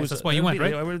of black guys. That's why you went,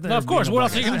 right? I went there No, of course. beating What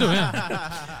up else are you going to do?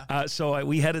 Yeah. So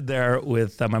we headed there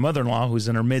with my mother-in-law, who's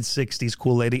in her mid-60s,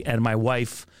 cool lady, and my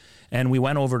wife. And we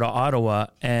went over to Ottawa,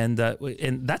 and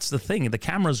that's the thing. The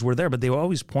cameras were there, but they were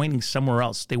always pointing somewhere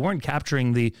else. They weren't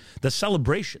capturing the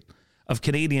celebration of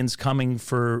Canadians coming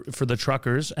for the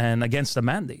truckers and against the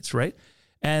mandates, right?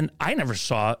 And I never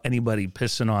saw anybody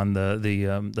pissing on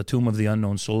the tomb of the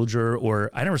unknown soldier, or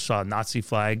I never saw a Nazi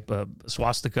flag,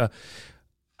 swastika.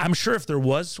 I'm sure if there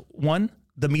was one,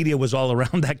 the media was all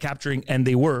around that capturing, and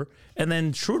they were. And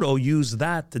then Trudeau used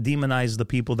that to demonize the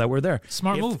people that were there.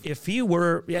 Smart move. If he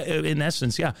were, in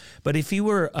essence, yeah. But if he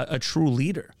were a true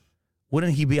leader,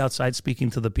 wouldn't he be outside speaking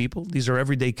to the people? These are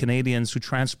everyday Canadians who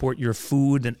transport your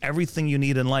food and everything you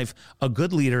need in life. A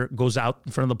good leader goes out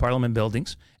in front of the Parliament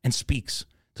buildings and speaks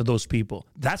to those people.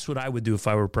 That's what I would do if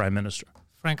I were Prime Minister.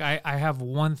 Frank, I have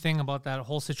one thing about that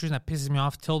whole situation that pisses me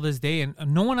off till this day, and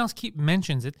no one else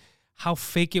mentions it, how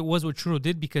fake it was what Trudeau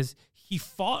did, because he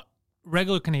fought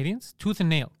regular Canadians tooth and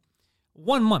nail.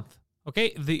 1 month,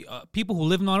 okay? The people who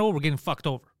live in Ottawa were getting fucked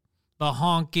over. The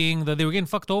honking, they were getting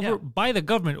fucked over by the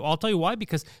government. I'll tell you why,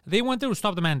 because they went there to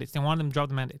stop the mandates. They wanted them to drop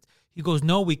the mandates. He goes,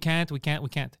 no, we can't.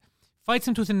 Fights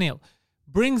him tooth and nail.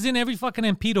 Brings in every fucking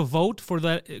MP to vote for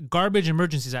the Garbage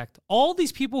Emergencies Act. All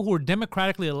these people who were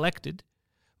democratically elected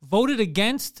voted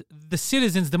against the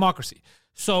citizens' democracy.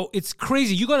 So it's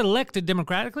crazy. You got elected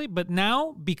democratically, but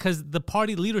now, because the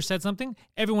party leader said something,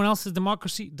 everyone else's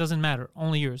democracy doesn't matter.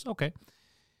 Only yours. Okay.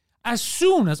 As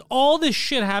soon as all this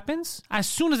shit happens, as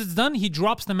soon as it's done, he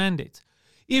drops the mandates.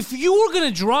 If you were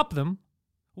going to drop them,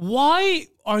 why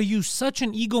are you such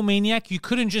an egomaniac? You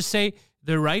couldn't just say,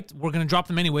 they're right, we're going to drop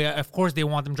them anyway. Of course they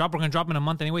want them dropped. We're going to drop them in a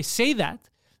month anyway. Say that.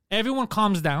 Everyone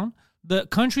calms down. The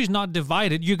country's not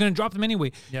divided. You're going to drop them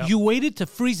anyway. Yep. You waited to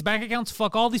freeze bank accounts,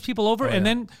 fuck all these people over, and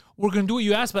then we're going to do what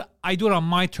you asked, but I do it on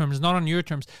my terms, not on your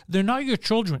terms. They're not your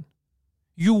children.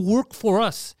 You work for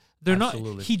us. They're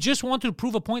Absolutely. not. He just wanted to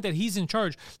prove a point that he's in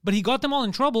charge, but he got them all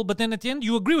in trouble. But then at the end,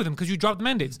 you agree with him because you dropped the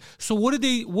mandates. So what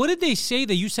did they say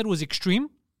that you said was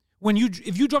extreme?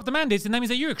 If you drop the mandates, then that means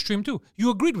that you're extreme too. You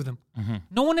agreed with them. Mm-hmm.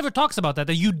 No one ever talks about that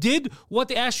you did what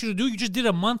they asked you to do. You just did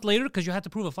a month later because you had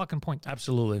to prove a fucking point.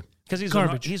 Absolutely. Because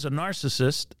he's a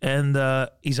narcissist and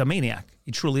he's a maniac.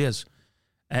 He truly is.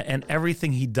 And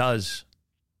everything he does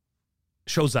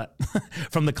shows that.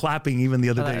 From the clapping even the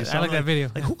other day. I like that video.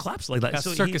 Like, who claps like that?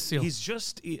 So circus seal. He's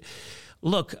just...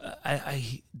 look,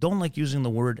 I don't like using the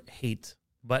word hate,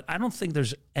 but I don't think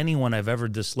there's anyone I've ever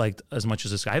disliked as much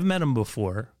as this guy. I've met him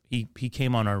before. He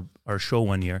came on our show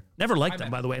one year. Never liked him,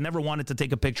 by the way. I never wanted to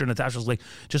take a picture. Natasha was like,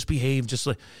 just behave. Just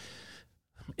like...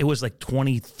 It was like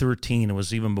 2013. It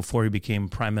was even before he became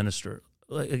prime minister.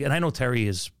 And I know Terry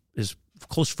is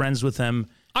close friends with him.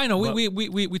 I know.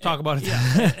 We talk about it.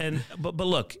 Yeah. But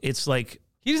look, it's like...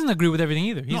 He doesn't agree with everything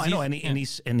either. I know.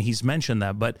 And he's mentioned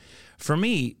that. But for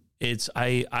me, it's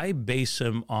I base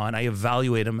him on... I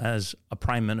evaluate him as a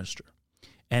prime minister.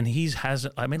 And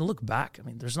look back. I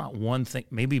mean, there's not one thing...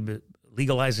 Maybe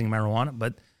legalizing marijuana,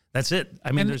 but... That's it.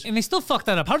 I mean, and they still fuck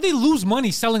that up. How do they lose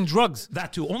money selling drugs?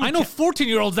 That too. I know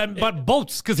 14-year-olds that bought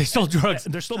boats because they sold drugs.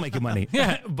 They're still making money.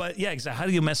 Yeah. But yeah, exactly. How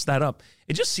do you mess that up?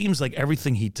 It just seems like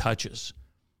everything he touches,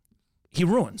 he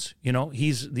ruins. You know,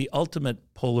 he's the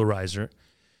ultimate polarizer.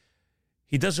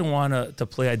 he doesn't want to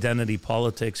play identity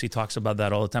politics. He talks about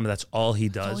that all the time. But that's all he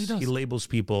does. He labels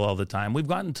people all the time. We've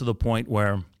gotten to the point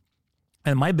where,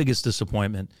 and my biggest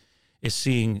disappointment is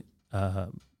seeing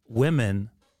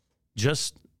women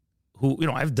just who,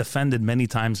 I've defended many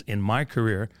times in my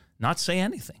career, not say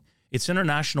anything. It's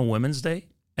International Women's Day,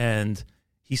 and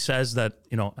he says that,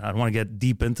 I don't want to get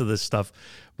deep into this stuff,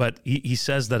 but he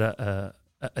says that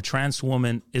a trans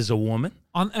woman is a woman.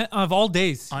 Of all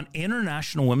days. On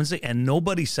International Women's Day, and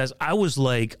nobody says, I was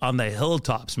like on the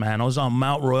hilltops, man. I was on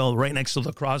Mount Royal right next to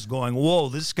the cross going, whoa,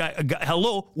 this guy,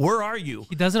 hello, where are you?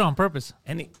 He does it on purpose.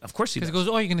 And of course he does. Because he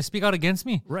goes, oh, you're going to speak out against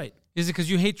me? Right. Is it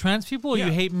because you hate trans people or you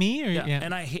hate me?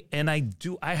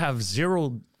 Or I have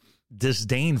zero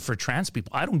disdain for trans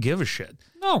people. I don't give a shit.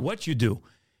 No. What you do.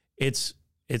 It's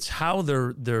how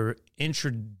they're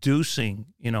introducing,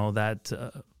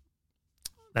 that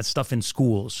stuff in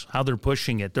schools, how they're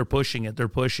pushing it.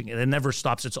 It never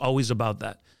stops. It's always about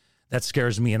that. That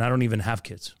scares me, and I don't even have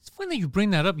kids. It's funny that you bring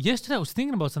that up. Yesterday I was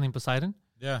thinking about something, Poseidon.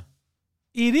 Yeah.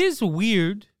 It is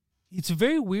weird. It's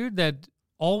very weird that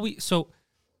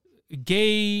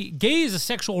gay is a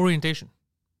sexual orientation.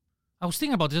 I was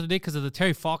thinking about it the other day because of the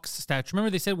Terry Fox statue. Remember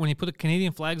they said when he put the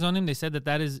Canadian flags on him, they said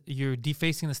that is, you're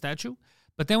defacing the statue?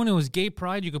 But then when it was gay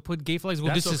pride, you could put gay flags.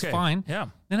 Well, this is fine. Yeah.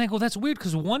 Then I go, that's weird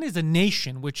because one is a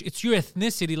nation, which it's your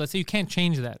ethnicity. Let's say you can't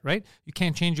change that, right? You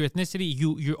can't change your ethnicity.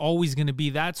 You're always going to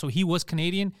be that. So he was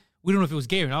Canadian. We don't know if it was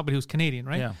gay or not, but he was Canadian,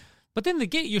 right? Yeah. But then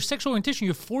your sexual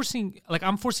orientation,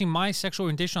 I'm forcing my sexual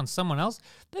orientation on someone else.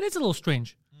 That is a little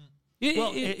strange.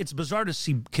 It's bizarre to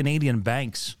see Canadian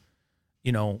banks,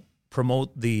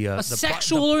 promote the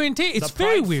sexual orientation. It's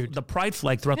very weird. The pride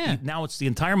flag throughout now it's the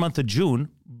entire month of June,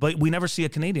 but we never see a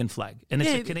Canadian flag, and it's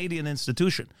a Canadian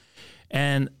institution.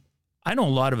 And I have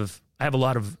a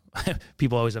lot of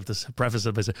people always have to preface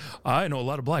it by saying, I know a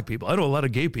lot of black people. I know a lot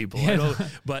of gay people.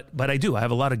 But I do. I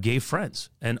have a lot of gay friends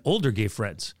and older gay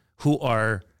friends who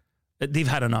they've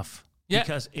had enough. Yeah.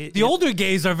 Because the older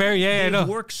gays are very, they've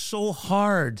worked so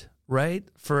hard, right,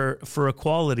 for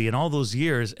equality in all those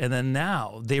years, and then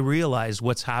now they realize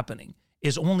what's happening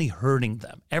is only hurting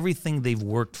them, everything they've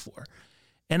worked for.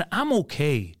 And I'm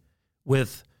okay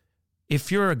with,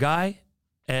 if you're a guy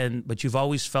but you've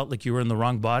always felt like you were in the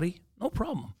wrong body, no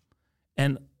problem.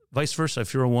 And vice versa,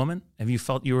 if you're a woman and you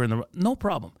felt you were no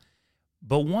problem.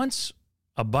 But once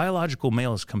a biological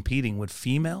male is competing with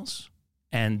females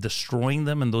and destroying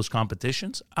them in those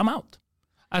competitions, I'm out.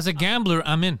 As a gambler,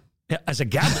 I'm in. Yeah, as a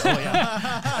gambler,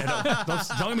 I know.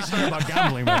 Don't get me started about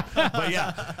gambling, man. But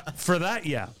yeah, for that,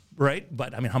 yeah, right.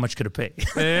 But I mean, how much could it pay?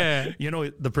 Yeah,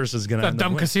 the person's gonna a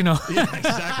dumb casino. Yeah,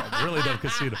 exactly, really dumb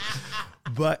casino.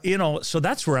 But so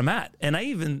that's where I'm at, and I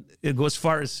even go as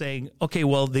far as saying, okay,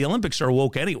 well, the Olympics are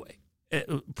woke anyway.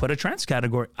 Put a trans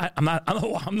category. I'm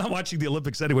not watching the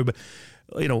Olympics anyway, but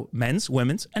men's,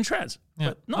 women's, and trans. Yeah.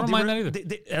 But no, I don't mind that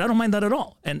either. I don't mind that at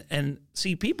all. And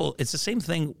see, people, it's the same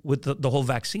thing with the whole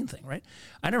vaccine thing, right?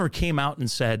 I never came out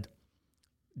and said,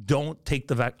 don't take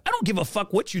the vaccine. I don't give a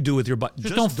fuck what you do with your body.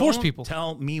 Just don't force people.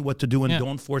 Tell me what to do and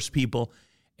don't force people.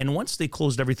 And once they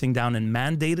closed everything down and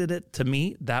mandated it, to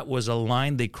me, that was a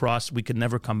line they crossed we could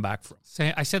never come back from.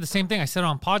 I said the same thing. I said it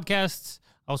on podcasts.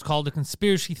 I was called a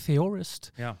conspiracy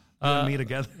theorist. Yeah. You and me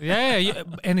together. Yeah.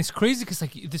 And it's crazy because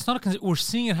it's not we're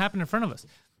seeing it happen in front of us.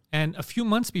 And a few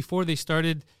months before they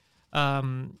started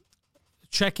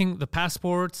checking the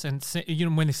passports and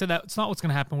when they said that it's not what's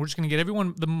going to happen, we're just going to get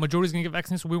the majority is going to get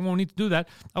vaccinated, so we won't need to do that.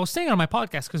 I was saying it on my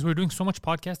podcast because we were doing so much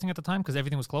podcasting at the time because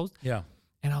everything was closed. Yeah.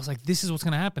 And I was like, this is what's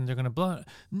going to happen. They're going to blow.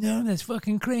 No, that's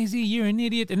fucking crazy. You're an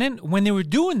idiot. And then when they were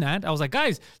doing that, I was like,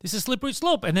 guys, this is a slippery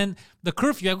slope. And then the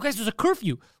curfew, I go, guys, there's a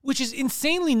curfew, which is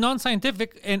insanely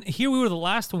non-scientific. And here we were the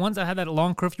last ones that had that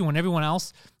long curfew when everyone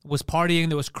else was partying.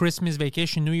 There was Christmas,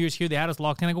 vacation, New Year's here. They had us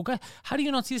locked in. I go, guys, how do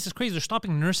you not see this is crazy? They're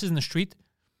stopping nurses in the street.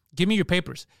 Give me your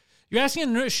papers. You're asking a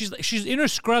nurse, she's in her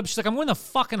scrubs. She's like, I'm going to the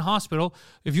fucking hospital.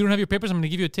 If you don't have your papers, I'm going to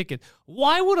give you a ticket.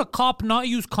 Why would a cop not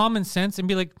use common sense and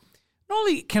be like, not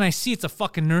only can I see it's a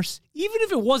fucking nurse, even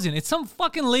if it wasn't, it's some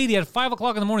fucking lady at 5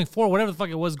 o'clock in the morning, 4, whatever the fuck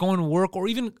it was, going to work or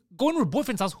even going to her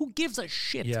boyfriend's house. Who gives a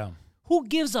shit? Yeah. Who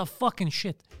gives a fucking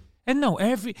shit? And no,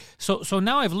 so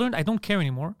now I've learned I don't care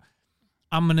anymore.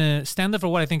 I'm going to stand up for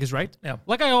what I think is right. Yeah.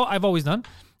 Like I've always done.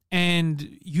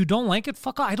 And you don't like it?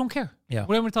 Fuck off. I don't care. Yeah.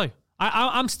 What am I going to tell you?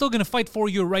 I'm still going to fight for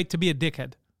your right to be a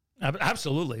dickhead.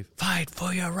 Absolutely. Fight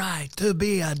for your right to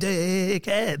be a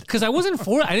dickhead. Because I wasn't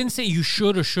for it. I didn't say you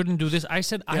should or shouldn't do this. I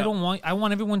said I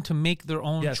want everyone to make their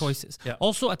own choices. Yeah.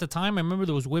 Also, at the time, I remember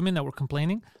there was women that were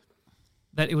complaining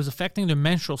that it was affecting their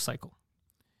menstrual cycle.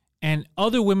 And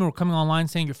other women were coming online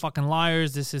saying, you're fucking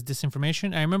liars, this is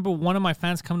disinformation. I remember one of my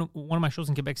fans coming to one of my shows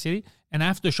in Quebec City, and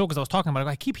after the show, because I was talking about it,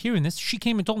 I keep hearing this, she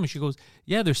came and told me, she goes,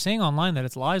 yeah, they're saying online that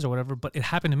it's lies or whatever, but it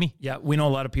happened to me. Yeah, we know a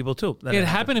lot of people too. It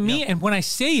happened to me, and when I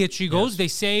say it, she goes, they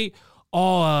say,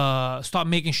 stop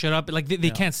making shit up. Like, they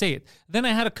can't say it. Then I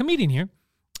had a comedian here.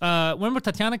 Remember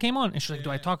Tatiana came on, and she's like, do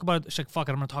I talk about it? She's like, fuck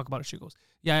it, I'm going to talk about it. She goes,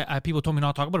 yeah, people told me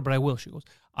not to talk about it, but I will. She goes,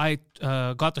 I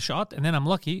got the shot, and then I'm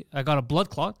lucky. I got a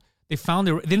blood clot. They found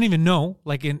they didn't even know.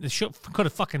 Like, she could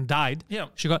have fucking died. Yeah.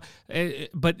 She got,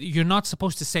 but you're not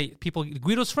supposed to say. People,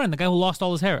 Guido's friend, the guy who lost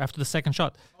all his hair after the second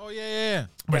shot. Oh, yeah.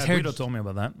 Guido told me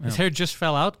about that. Yeah. His hair just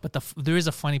fell out, but there is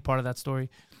a funny part of that story,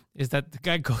 is that the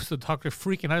guy goes to the doctor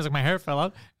freaking out. He's like, my hair fell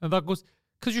out. And the doctor goes,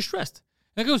 because you're stressed.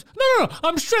 And he goes, no,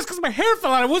 I'm stressed because my hair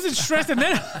fell out. I wasn't stressed, and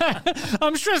then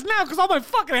I'm stressed now because all my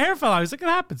fucking hair fell out. He's like, it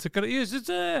happens. It's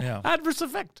an adverse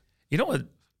effect. You know what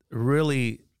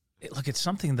really... Look, it's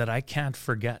something that I can't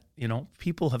forget. You know,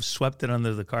 people have swept it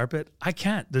under the carpet. I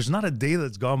can't. There's not a day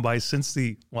that's gone by since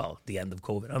the end of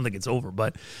COVID. I don't think it's over,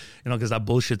 but, because that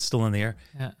bullshit's still in the air.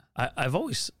 Yeah. I've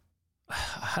always,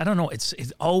 I don't know.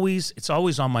 It's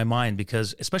always on my mind,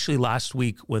 because especially last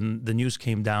week when the news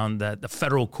came down that the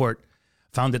federal court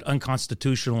found it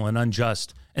unconstitutional and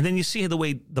unjust. And then you see the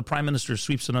way the prime minister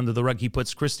sweeps it under the rug. He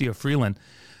puts Chrystia Freeland,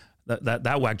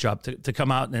 that whack job, to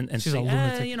come out and say,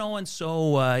 and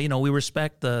so, we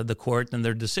respect the court and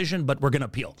their decision, but we're going to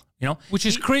appeal, Which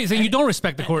is crazy. You don't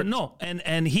respect the court. No,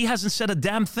 and he hasn't said a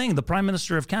damn thing, the Prime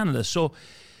Minister of Canada. So,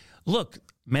 look,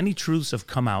 many truths have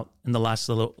come out in the last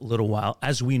little while.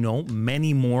 As we know,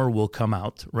 many more will come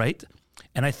out, right?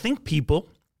 And I think people,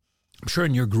 I'm sure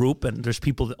in your group, and there's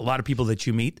a lot of people that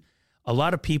you meet, a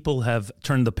lot of people have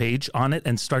turned the page on it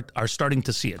and are starting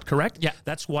to see it, correct? Yeah.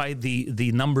 That's why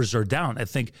the numbers are down. I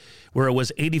think where it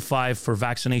was 85 for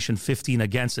vaccination, 15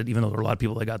 against it, even though there are a lot of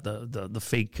people that got the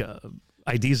fake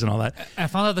IDs and all that. I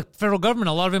found out the federal government,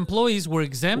 a lot of employees were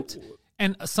exempt,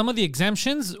 and some of the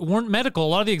exemptions weren't medical. A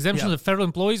lot of the exemptions of federal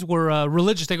employees were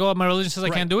religious. They go, my religion says I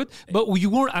can't do it. But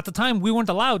you weren't, at the time, we weren't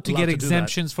allowed to get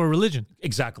exemptions for religion.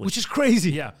 Exactly. Which is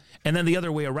crazy. Yeah. And then the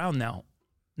other way around now.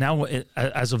 Now,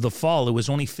 as of the fall, it was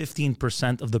only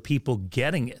 15% of the people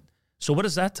getting it. So what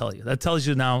does that tell you? That tells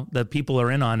you now that people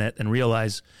are in on it and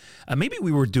realize maybe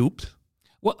we were duped.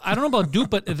 Well, I don't know about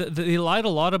dupe, but they lied a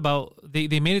lot about,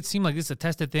 they made it seem like this is a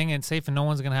tested thing and safe and no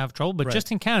one's going to have trouble. But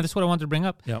just in Canada, this is what I wanted to bring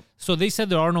up. Yep. So they said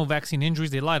there are no vaccine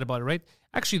injuries. They lied about it, right?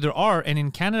 Actually, there are. And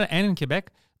in Canada and in Quebec,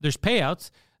 there's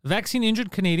payouts.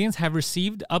 Vaccine-injured Canadians have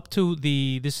received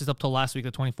this is up till last week,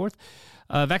 the 24th,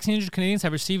 vaccine-injured Canadians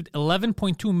have received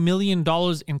 $11.2 million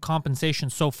in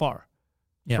compensation so far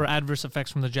for adverse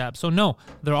effects from the jab. So no,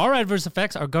 there are adverse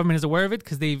effects. Our government is aware of it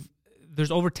because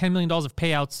there's over $10 million of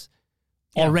payouts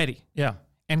already. Yeah.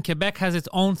 And Quebec has its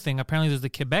own thing. Apparently there's the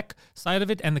Quebec side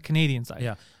of it and the Canadian side.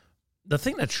 Yeah. The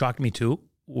thing that shocked me too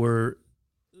were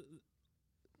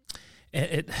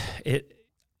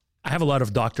I have a lot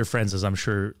of doctor friends, as I'm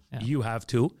sure you have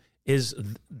too, is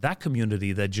that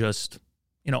community that just,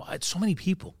 so many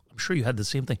people, I'm sure you had the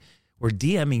same thing, were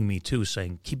DMing me too,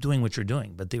 saying, keep doing what you're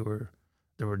doing. But there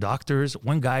were doctors.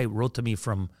 One guy wrote to me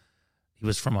he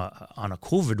was on a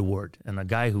COVID ward, and a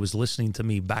guy who was listening to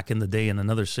me back in the day in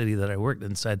another city that I worked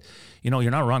in said, you're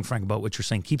not wrong, Frank, about what you're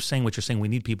saying. Keep saying what you're saying. We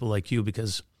need people like you,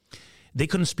 because they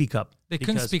couldn't speak up.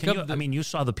 You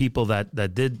saw the people that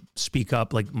did speak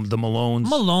up, like the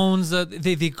Malones.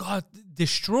 They got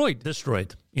destroyed.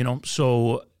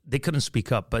 So they couldn't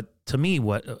speak up. But to me,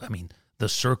 the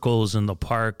circles in the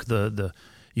park,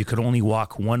 you could only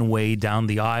walk one way down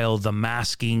the aisle, the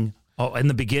masking. Oh, in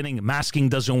the beginning, masking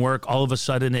doesn't work. All of a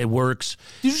sudden, it works.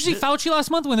 Did you see Fauci last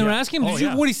month when they were asking him? Did you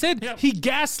hear what he said? Yeah. He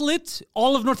gaslit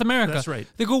all of North America. That's right.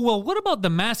 They go, well, what about the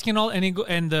mask and all,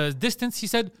 and the distance? He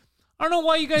said, I don't know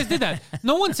why you guys did that.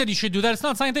 No one said you should do that. It's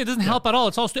not scientific. It doesn't help at all.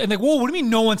 It's all and like, whoa, what do you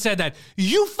mean no one said that?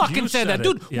 You fucking said that.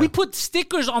 Dude, we put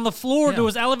stickers on the floor. Yeah. There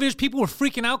was elevators. People were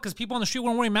freaking out because people on the street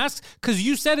weren't wearing masks because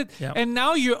you said it. Yeah. And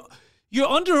now you're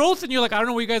under oath and you're like, I don't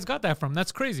know where you guys got that from.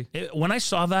 That's crazy. When I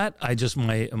saw that,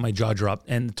 my jaw dropped.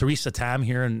 And Theresa Tam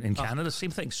here in Canada,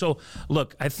 same thing. So,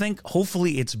 look, I think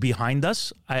hopefully it's behind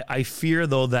us. I fear,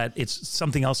 though, that it's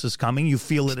something else is coming. You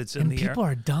feel it. It's in the air. People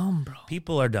are dumb, bro.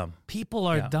 People are dumb.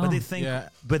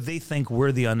 But they think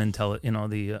we're the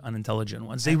unintelligent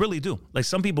ones. They really do. Like,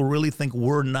 some people really think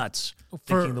we're nuts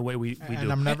thinking the way we do. And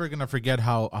I'm never going to forget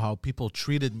how people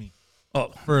treated me.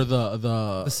 Oh, for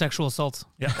the sexual assaults.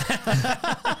 Yeah.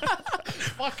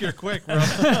 Fuck, you're quick, bro.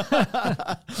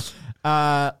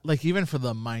 Like, even for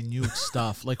the minute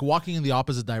stuff, like walking in the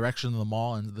opposite direction of the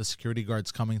mall and the security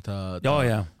guards coming to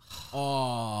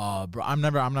Oh, bro, I'm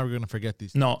never gonna forget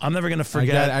these. No, I'm never gonna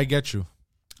forget. I get you.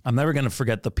 I'm never gonna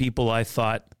forget the people I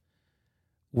thought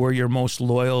were your most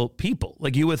loyal people.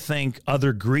 Like you would think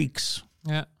other Greeks,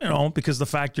 because the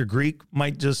fact you're Greek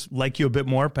might just like you a bit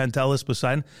more. Pantelis,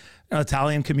 Poseidon,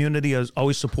 Italian community has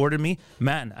always supported me.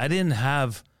 Man, I didn't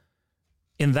have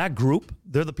in that group.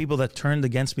 They're the people that turned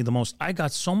against me the most. I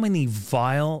got so many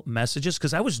vile messages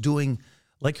because I was doing.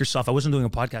 Like yourself, I wasn't doing a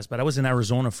podcast, but I was in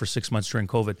Arizona for 6 months during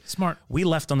COVID. Smart. We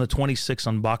left on the 26th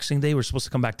on Boxing Day. We were supposed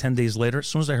to come back 10 days later. As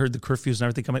soon as I heard the curfews and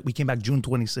everything come out, we came back June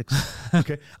 26th.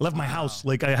 Okay. I left my house.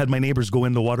 Like I had my neighbors go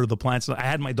in to water the plants. I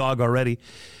had my dog already.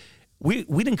 We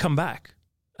didn't come back.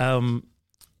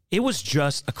 It was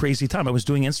just a crazy time. I was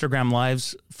doing Instagram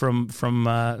lives from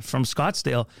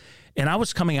Scottsdale, and I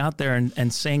was coming out there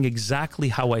and saying exactly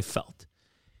how I felt.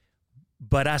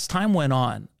 But as time went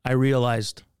on, I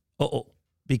realized,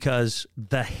 because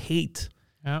the hate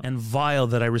and vile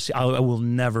that I received, I will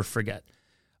never forget.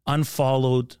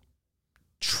 Unfollowed,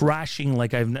 trashing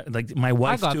like my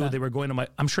wife too. That. They were going to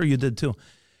I'm sure you did too.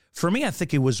 For me, I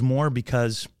think it was more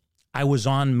because I was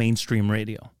on mainstream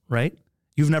radio, right?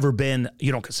 You've never been,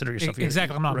 you don't consider yourself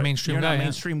exactly. I'm not a mainstream guy. You're not a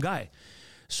mainstream guy.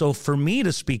 So for me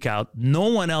to speak out, no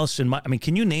one else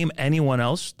can you name anyone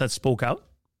else that spoke out?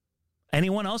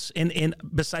 Anyone else in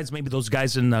besides maybe those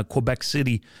guys in Quebec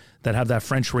City that have that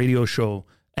French radio show,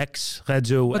 X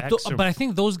Radio X? But I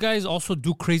think those guys also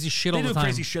do crazy shit all the time. They do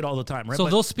crazy shit all the time, right? So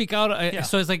they'll speak out.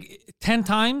 So it's like 10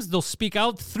 times they'll speak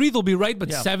out. 3 they'll be right,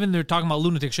 but 7 they're talking about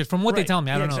lunatic shit. From what they tell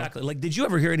me, I don't know. Exactly. Like, did you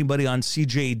ever hear anybody on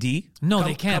CJD? No,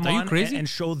 they can't. Are you crazy? And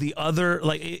show the other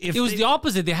it was the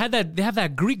opposite. They have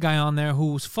that Greek guy on there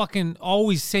who's fucking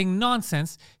always saying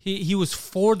nonsense. He was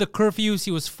for the curfews.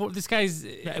 He was for this guy's.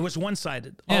 Yeah, it was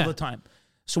one-sided all the time.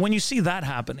 So when you see that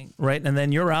happening, right, and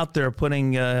then you're out there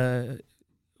putting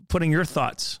your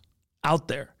thoughts out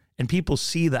there, and people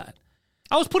see that.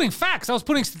 I was putting facts. I was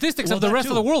putting statistics of the rest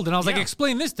of the world, and I was like,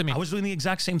 explain this to me. I was doing the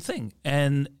exact same thing.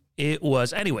 And it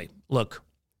was, anyway, look,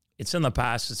 it's in the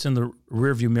past. It's in the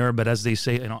rearview mirror, but as they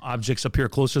say, objects appear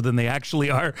closer than they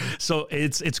actually are. So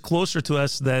it's closer to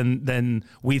us than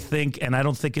we think, and I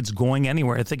don't think it's going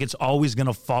anywhere. I think it's always going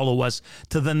to follow us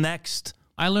to the next.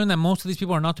 I learned that most of these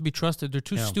people are not to be trusted. They're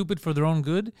too stupid for their own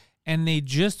good, and they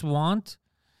just want...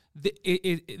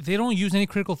 They don't use any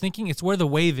critical thinking. It's where the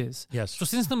wave is. Yes. So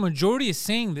since the majority is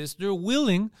saying this, they're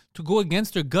willing to go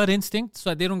against their gut instinct so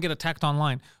that they don't get attacked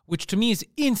online, which to me is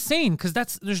insane because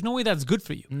there's no way that's good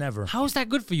for you. Never. How is that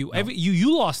good for you? No.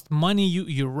 You lost money,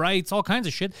 your rights, all kinds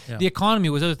of shit. Yeah. The economy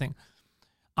was the other thing.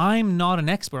 I'm not an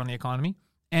expert on the economy.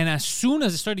 And as soon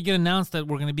as it started to get announced that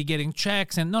we're going to be getting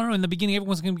checks and no, in the beginning,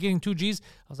 everyone's going to be getting 2Gs, I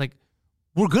was like,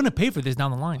 we're going to pay for this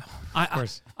down the line.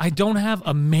 I don't have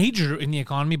a major in the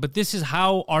economy, but this is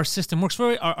how our system works.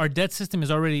 Our debt system is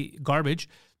already garbage.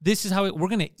 This is how we're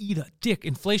going to eat a dick.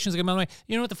 Inflation is going to be,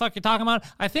 you know what the fuck you're talking about?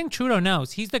 I think Trudeau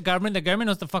knows. He's the government. The government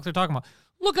knows the fuck they're talking about.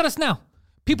 Look at us now.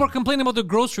 People are complaining about their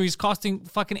groceries costing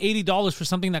fucking $80 for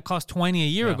something that cost $20 a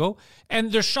year ago.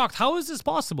 And they're shocked. How is this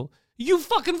possible? You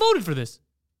fucking voted for this.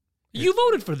 You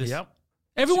voted for this. Yep.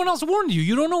 Everyone else warned you.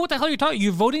 You don't know what the hell you're talking.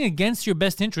 You're voting against your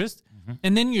best interest.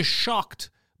 And then you're shocked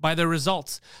by the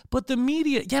results. But the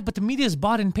media, the media is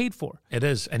bought and paid for. It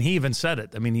is. And he even said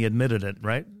it. I mean, he admitted it,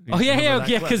 right? Oh, yeah,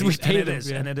 because we paid him.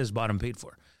 And it is bought and paid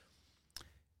for.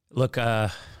 Look,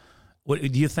 what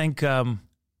do you think? Do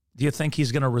you think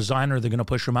he's going to resign or they're going to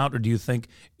push him out? Or do you think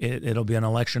it'll be an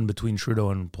election between Trudeau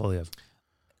and Poilievre?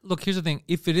 Look, here's the thing.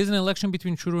 If it is an election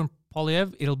between Trudeau and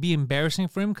Poilievre, it'll be embarrassing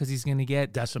for him because he's going to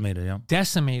get...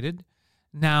 Decimated.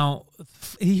 Now,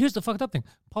 here's the fucked up thing.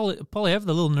 Poilievre,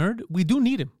 the little nerd, we do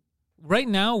need him. Right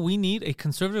now, we need a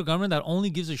conservative government that only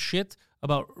gives a shit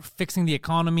about fixing the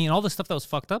economy and all the stuff that was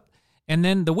fucked up. And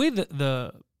then the way that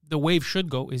the wave should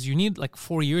go is you need like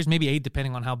 4 years, maybe 8,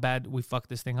 depending on how bad we fuck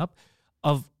this thing up,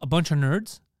 of a bunch of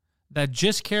nerds that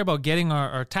just care about getting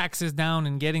our taxes down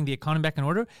and getting the economy back in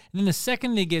order. And then the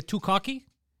second they get too cocky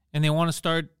and they want to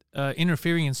start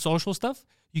interfering in social stuff,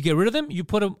 you get rid of them, you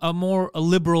put a more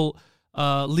liberal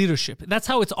leadership. That's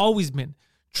how it's always been.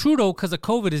 Trudeau, because of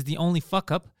COVID, is the only fuck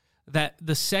up that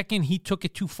the second he took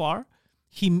it too far,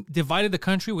 he divided the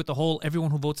country with the whole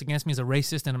everyone who votes against me is a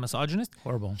racist and a misogynist.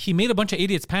 Horrible. He made a bunch of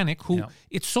idiots panic who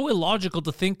it's so illogical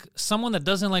to think someone that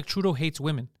doesn't like Trudeau hates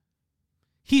women.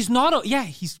 He's not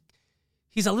he's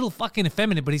a little fucking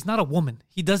effeminate, but he's not a woman.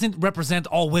 He doesn't represent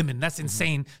all women. That's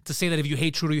insane to say that if you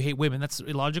hate Trudeau, you hate women. That's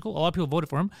illogical. A lot of people voted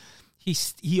for him.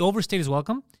 He overstayed his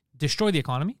welcome, destroyed the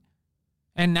economy.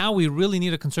 And now we really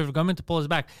need a conservative government to pull us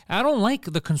back. I don't like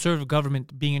the conservative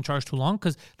government being in charge too long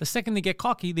because the second they get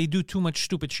cocky, they do too much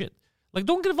stupid shit. Like,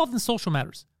 don't get involved in social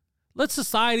matters. Let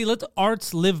society, let the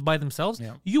arts live by themselves.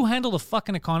 Yeah. You handle the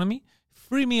fucking economy.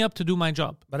 Free me up to do my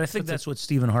job. But I think that's what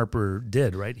Stephen Harper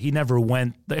did, right? He never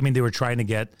went. I mean, they were trying to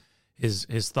get his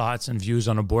thoughts and views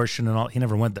on abortion and all. He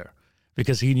never went there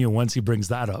because he knew once he brings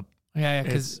that up, Yeah,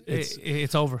 because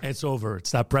it's over. it's over.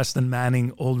 It's that Preston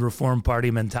Manning old Reform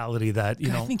Party mentality that, you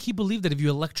know. I think he believed that if you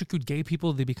electrocute gay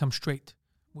people, they become straight,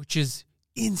 which is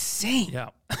insane. Yeah.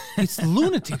 It's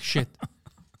lunatic shit.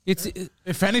 It's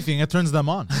If anything, it turns them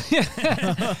on.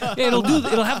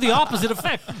 it'll have the opposite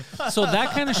effect. So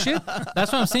that kind of shit.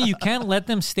 That's what I'm saying. You can't let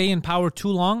them stay in power too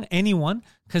long, anyone,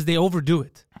 because they overdo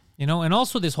it. You know, and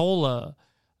also this whole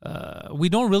we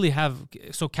don't really have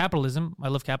capitalism. I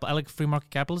love capital. I like free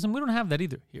market capitalism. We don't have that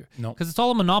either here. No, because it's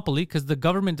all a monopoly. Because the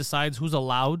government decides who's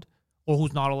allowed or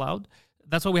who's not allowed.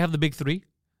 That's why we have the big three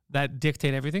that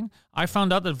dictate everything. I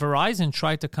found out that Verizon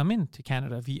tried to come into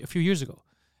Canada a few years ago,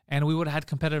 and we would have had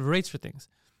competitive rates for things.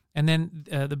 And then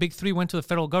the big three went to the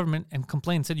federal government and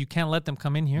complained, said you can't let them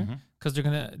come in here because they're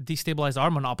going to destabilize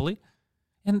our monopoly,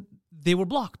 and they were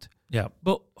blocked. Yeah.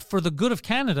 But for the good of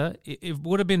Canada, it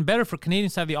would have been better for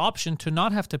Canadians to have the option to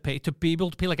not have to pay, to be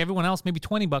able to pay like everyone else, maybe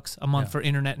 $20 a month for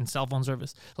internet and cell phone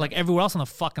service, like everywhere else on the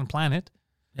fucking planet.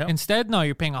 Yep. Instead, no,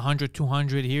 you're paying $100,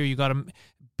 $200 here. You got to,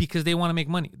 because they want to make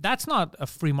money. That's not a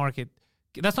free market.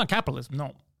 That's not capitalism.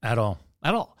 No, at all.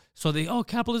 At all. So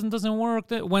capitalism doesn't work.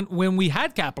 When we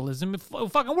had capitalism, it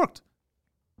fucking worked.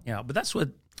 Yeah, but that's what,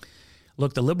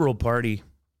 look, the Liberal Party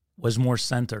was more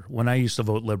center when I used to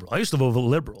vote Liberal. I used to vote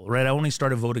Liberal, right? I only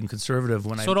started voting Conservative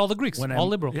when so did all the Greeks, all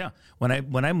Liberal. Yeah.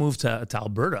 When I moved to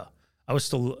Alberta, I was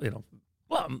still,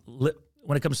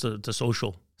 when it comes to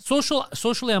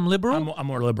Socially, I'm liberal. I'm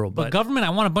more liberal. But government,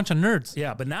 I want a bunch of nerds.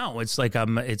 Yeah, but now it's like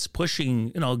it's pushing,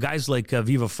 guys like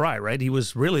Viva Fry, right? He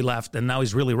was really left and now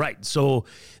he's really right. So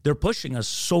they're pushing us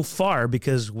so far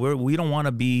because we don't want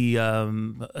to be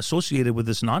associated with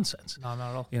this nonsense. No,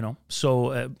 not at all.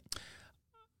 So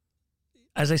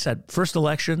as I said, first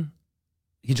election,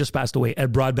 he just passed away.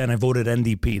 Ed Broadbent, I voted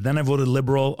NDP. Then I voted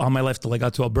Liberal all my life till I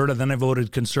got to Alberta. Then I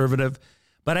voted Conservative.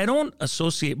 But I don't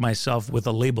associate myself with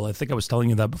a label. I think I was telling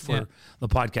you that before the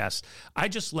podcast.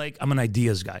 I'm an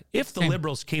ideas guy. If the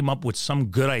Liberals came up with some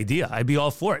good idea, I'd be all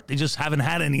for it. They just haven't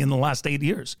had any in the last 8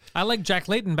 years. I like Jack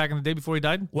Layton back in the day before he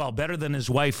died. Well, better than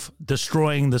his wife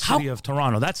destroying the city of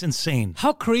Toronto. That's insane.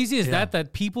 How crazy is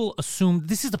that people assume,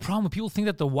 this is the problem, people think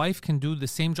that the wife can do the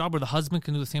same job or the husband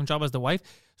can do the same job as the wife.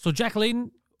 So Jack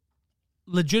Layton,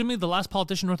 legitimately the last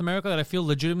politician in North America that I feel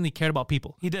legitimately cared about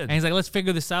people. He did. And he's like, let's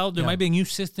figure this out. There might be a new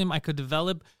system I could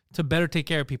develop to better take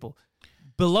care of people.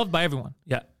 Beloved by everyone.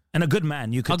 Yeah. And a good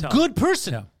man, you could tell. A good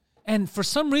person. Yeah. And for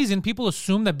some reason, people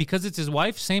assume that because it's his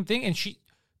wife, same thing. And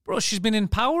she's been in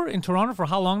power in Toronto for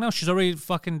how long now? She's already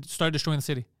fucking started destroying the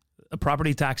city.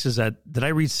 Property taxes did I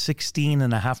read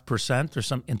 16.5% or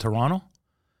something in Toronto?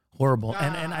 Horrible,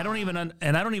 and I don't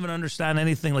even understand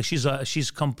anything. Like she's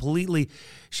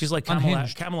like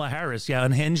Kamala Harris,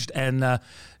 unhinged, and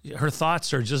her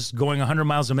thoughts are just going 100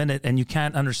 miles a minute, and you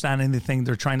can't understand anything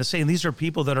they're trying to say. And these are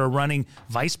people that are running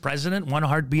vice president, one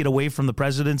heartbeat away from the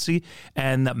presidency,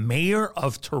 and the mayor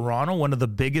of Toronto, one of the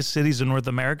biggest cities in North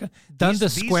America.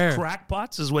 Dundas Square, these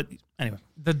crackpots is what. Anyway,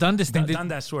 the Dundas thing.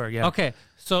 Dundas Square, yeah. Okay,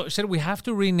 so should we have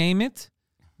to rename it?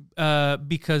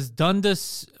 Because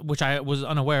Dundas, which I was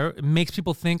unaware, makes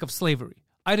people think of slavery.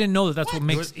 I didn't know that's what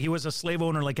makes... He was a slave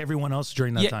owner like everyone else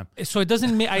during that time. So it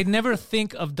doesn't I never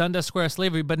think of Dundas Square as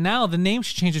slavery, but now the name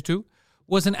she changed it to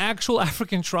was an actual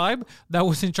African tribe that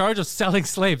was in charge of selling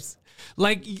slaves.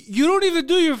 Like, you don't even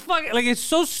do your fucking... Like, it's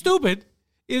so stupid.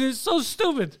 It is so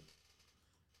stupid.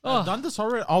 Dundas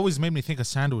always made me think of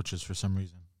sandwiches for some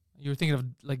reason. You were thinking of,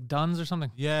 like, Duns or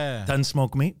something? Yeah. Dun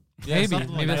smoke meat? Yeah, maybe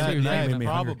like that's what you're thinking.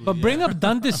 Probably. But bring up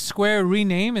Dundas Square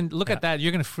rename and look at that.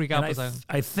 You're going to freak out.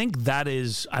 I think that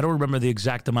is, I don't remember the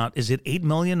exact amount. Is it 8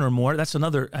 million or more? That's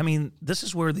another, this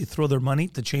is where they throw their money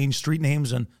to change street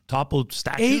names and topple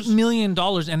statues. $8 million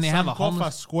and they have a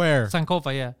homeless Square.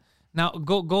 Sankofa, yeah. Now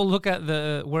go look at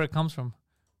where it comes from.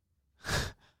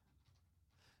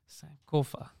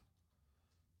 Sankofa.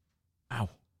 Ow.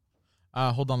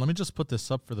 Hold on. Let me just put this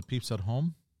up for the peeps at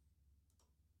home.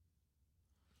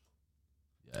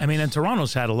 I mean, and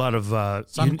Toronto's had a lot of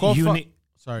Sankofa.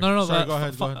 Sorry. No. Sorry, go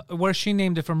ahead. Where she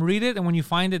named it from. Read it, and when you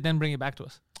find it, then bring it back to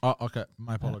us. Oh, okay.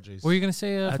 My apologies. What were you going to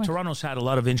say? Toronto's had a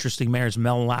lot of interesting mayors.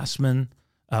 Mel Lastman,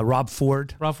 Rob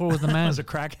Ford. Rob Ford was the man. Was a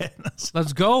crackhead.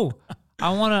 Let's go. I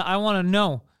wanna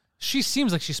know. She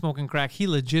seems like she's smoking crack. He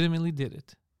legitimately did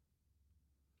it.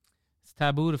 It's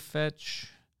taboo to fetch.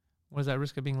 What is that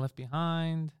risk of being left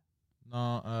behind?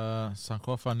 No,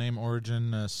 Sankofa name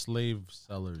origin slave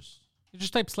sellers. You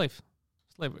just type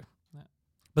slavery. Yeah.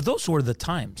 But those were the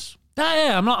times.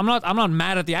 Yeah, I'm not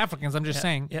mad at the Africans. I'm just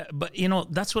saying. Yeah, but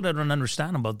that's what I don't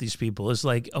understand about these people. Is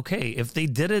like, okay, if they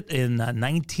did it in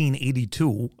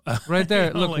 1982, right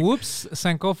there. Look, whoops,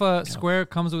 Sankofa Square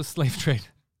comes with slave trade.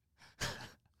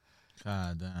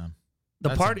 God damn.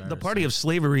 The party of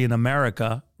slavery in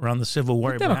America around the Civil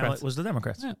War was the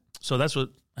Democrats. Yeah. So that's what.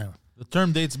 Anyway. The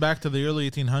term dates back to the early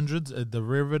 1800s, a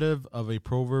derivative of a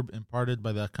proverb imparted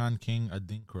by the Akan king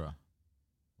Adinkra.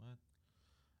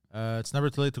 It's never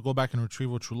too late to go back and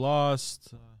retrieve what you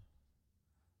lost.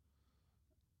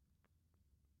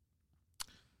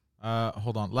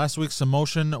 Hold on. Last week's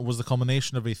emotion was the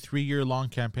culmination of a 3-year-long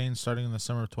campaign starting in the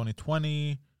summer of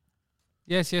 2020.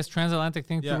 Yes, transatlantic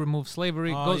thing to remove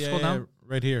slavery. Scroll down.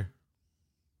 Right here.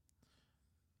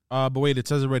 But wait, it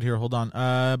says it right here. Hold on.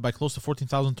 By close to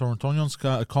 14,000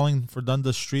 Torontonians calling for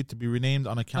Dundas Street to be renamed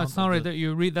on account. No, it's not right there.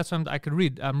 You read. That's what I could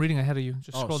read. I'm reading ahead of you.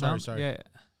 Just scroll down. Sorry. Yeah.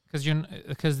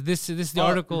 Because this is the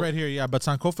article right here, yeah. But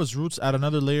Sankofa's roots add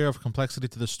another layer of complexity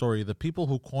to the story. The people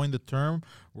who coined the term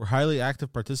were highly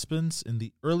active participants in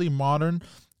the early modern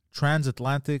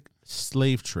transatlantic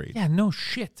slave trade. Yeah, no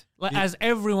shit. As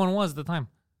everyone was at the time.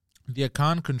 The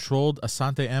Akan controlled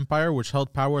Asante Empire, which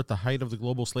held power at the height of the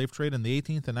global slave trade in the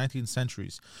 18th and 19th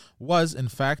centuries, was, in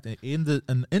fact,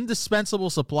 an indispensable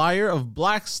supplier of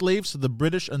black slaves to the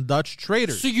British and Dutch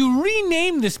traders. So you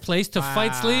rename this place to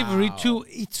fight slavery to...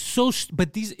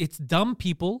 But it's dumb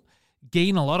people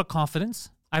gain a lot of confidence.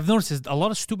 I've noticed a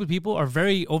lot of stupid people are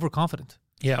very overconfident.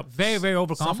 Yeah. Very, very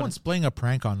overconfident. Someone's playing a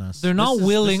prank on us. They're not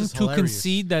willing to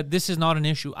concede that this is not an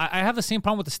issue. I have the same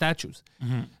problem with the statues.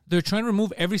 Mm-hmm. They're trying to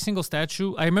remove every single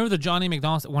statue. I remember the John A.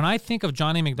 MacDonald. When I think of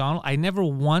John A. MacDonald, I never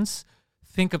once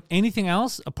think of anything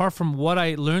else apart from what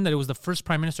I learned that it was the first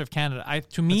Prime Minister of Canada.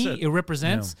 To me, it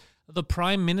represents the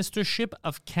Prime Ministership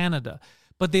of Canada.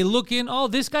 But they look in,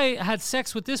 this guy had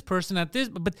sex with this person at this,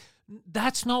 but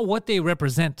that's not what they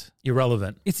represent.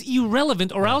 Irrelevant. It's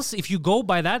irrelevant, or else if you go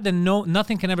by that, then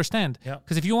nothing can ever stand.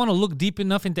 Because if you want to look deep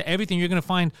enough into everything, you're going to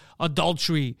find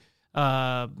adultery,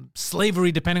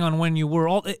 slavery, depending on when you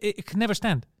were. It can never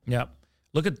stand. Yeah.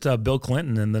 Look at Bill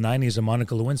Clinton in the 90s and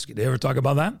Monica Lewinsky. Did they ever talk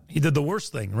about that? He did the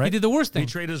worst thing, right? He did the worst thing. He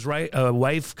betrayed his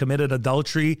wife, committed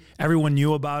adultery. Everyone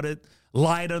knew about it,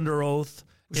 lied under oath.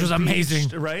 Which was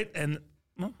amazing. Right? And,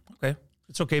 okay.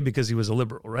 It's okay because he was a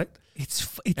liberal, right?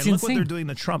 It's and insane. Look what they're doing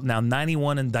to Trump now.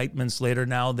 91 indictments later.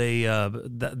 Now they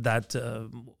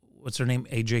what's her name?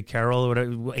 AJ Carroll or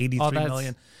whatever. 83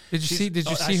 million. Did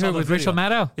you see her with Rachel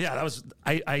Maddow? Yeah, that was.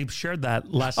 I shared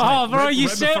that last night. Oh, bro, you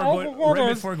said right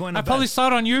before going to I bed. probably saw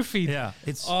it on your feed. Yeah,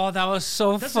 that was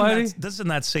so funny. Doesn't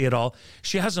that say it all?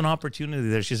 She has an opportunity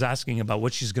there. She's asking about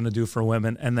what she's going to do for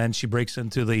women, and then she breaks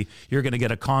into you're going to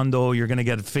get a condo, you're going to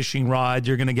get a fishing rod,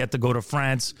 you're going to get to go to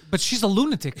France. But she's a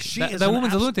lunatic. That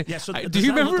woman's a lunatic. Yeah. So do you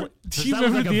remember? Does that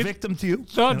look like a victim to you?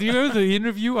 No, do you remember the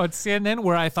interview on CNN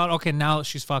where I thought, okay, now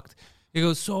she's fucked. He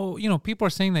goes, so, people are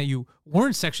saying that you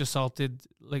weren't sexually assaulted,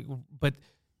 but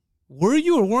were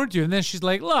you or weren't you? And then she's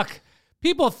like, look,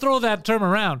 people throw that term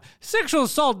around. Sexual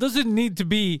assault doesn't need to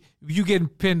be you getting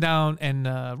pinned down and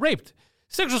raped.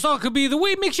 Sexual assault could be the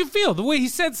way it makes you feel, the way he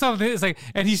said something. It's like,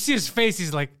 and you see his face,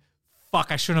 he's like,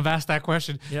 fuck, I shouldn't have asked that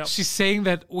question. Yep. She's saying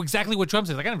that exactly what Trump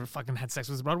said. Like, I never fucking had sex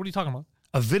with his brother. What are you talking about?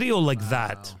 A video like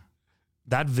that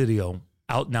video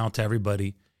out now to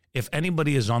everybody. If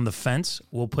anybody is on the fence,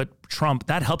 we'll put Trump.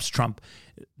 That helps Trump.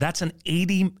 That's an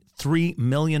 $83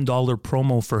 million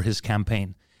promo for his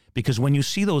campaign. Because when you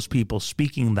see those people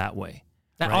speaking that way.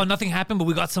 Nothing happened, but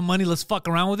we got some money. Let's fuck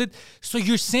around with it. So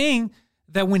you're saying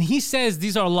that when he says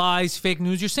these are lies, fake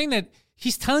news, you're saying that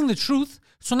he's telling the truth.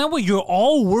 So now you're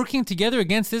all working together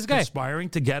against this guy. Conspiring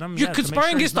to get him. You're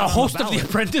conspiring against the host of The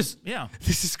Apprentice. Yeah.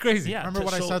 This is crazy. Yeah. Remember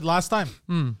what I said last time?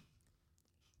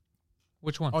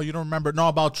 Which one? Oh, you don't remember? No,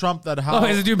 about Trump. Do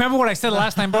you remember what I said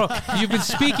last time, bro? You've been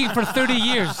speaking for 30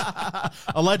 years.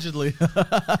 Allegedly.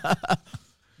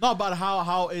 No, about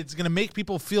how it's going to make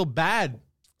people feel bad.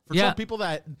 For some people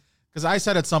that... Because I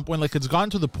said at some point, it's gotten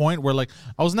to the point where,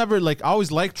 I was never, I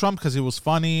always liked Trump because he was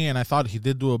funny and I thought he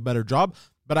did do a better job.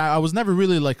 But I was never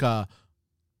really a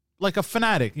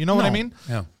fanatic. You know what I mean?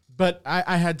 Yeah. But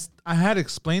I had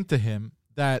explained to him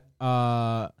that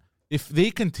if they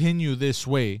continue this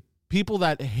way, people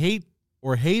that hate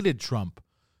or hated Trump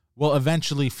will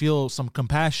eventually feel some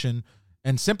compassion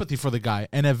and sympathy for the guy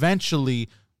and eventually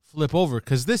flip over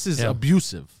because this is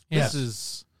abusive. Yeah. This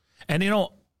is... And,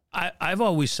 I've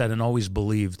always said and always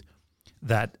believed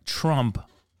that Trump,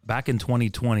 back in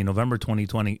 2020, November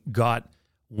 2020, got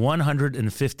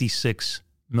 156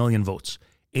 million votes.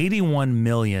 81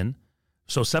 million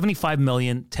So 75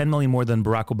 million, 10 million more than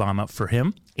Barack Obama for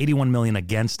him, 81 million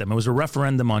against him. It was a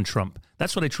referendum on Trump.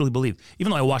 That's what I truly believe.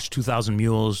 Even though I watched 2,000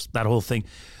 Mules, that whole thing,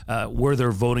 were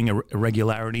there voting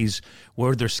irregularities?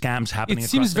 Were there scams happening? It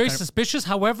seems very suspicious.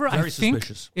 However, I think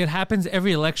it happens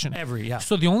every election. Yeah.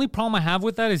 So the only problem I have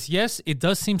with that is, yes, it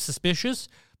does seem suspicious,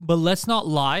 but let's not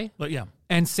lie. But yeah.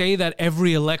 And say that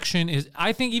every election is.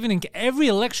 I think even in every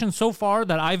election so far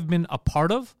that I've been a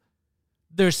part of,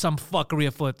 there's some fuckery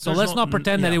afoot. So let's not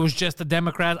pretend that it was just the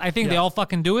Democrats. I think they all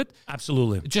fucking do it.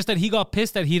 Absolutely. Just that he got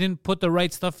pissed that he didn't put the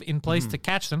right stuff in place to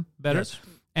catch them better. Yes.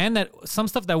 And that some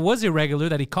stuff that was irregular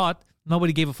that he caught,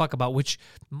 nobody gave a fuck about, which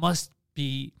must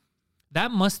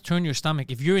turn your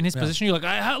stomach. If you're in his position, you're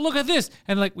like, look at this.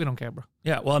 And like, we don't care, bro.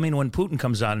 Yeah, well, I mean, when Putin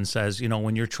comes out and says,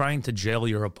 when you're trying to jail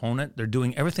your opponent, they're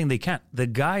doing everything they can. The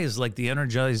guy is like the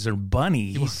Energizer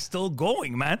Bunny. He's still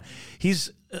going, man.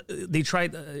 They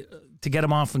tried to get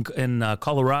him off in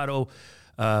Colorado,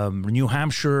 New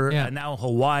Hampshire, and now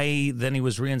Hawaii. Then he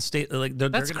was reinstated. Like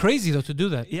that's crazy, though, to do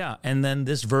that. Yeah, and then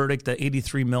this verdict, the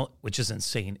 83 million, which is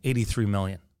insane, 83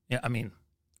 million. Yeah, I mean,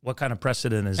 what kind of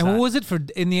precedent is that? And what was it for?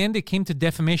 In the end, it came to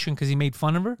defamation because he made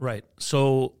fun of her? Right.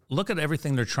 So look at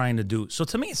everything they're trying to do. So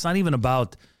to me, it's not even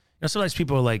about, sometimes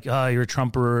people are like, you're a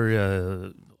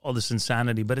Trumper, all this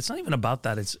insanity, but it's not even about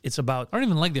that. It's about... I don't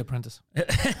even like The Apprentice.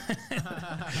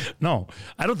 No,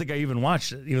 I don't think I even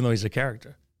watched it, even though he's a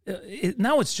character.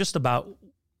 Now it's just about,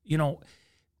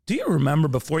 do you remember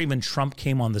before even Trump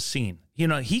came on the scene?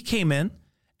 He came in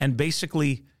and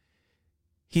basically...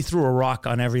 he threw a rock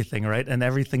on everything, right? And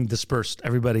everything dispersed.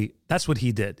 Everybody, that's what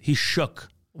he did. He shook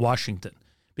Washington.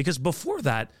 Because before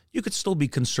that, you could still be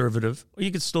conservative or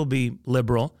you could still be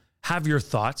liberal, have your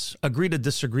thoughts, agree to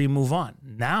disagree, move on.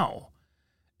 Now,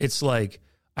 it's like,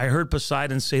 I heard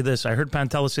Poseidon say this, I heard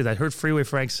Pantella say that, I heard Freeway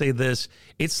Frank say this.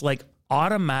 It's like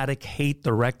automatic hate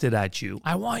directed at you.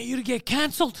 I want you to get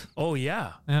canceled. Oh,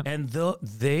 yeah. And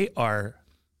they are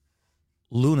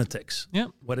lunatics,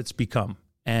 what it's become.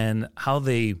 And how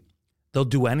they'll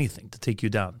do anything to take you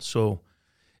down. So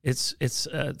it's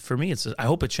for me, I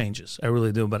hope it changes. I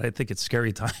really do, but I think it's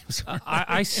scary times.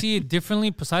 I see it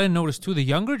differently. Poseidon noticed too, the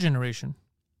younger generation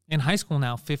in high school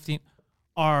now, 15,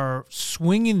 are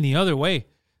swinging the other way.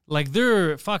 Like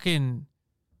they're fucking,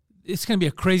 it's going to be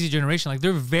a crazy generation. Like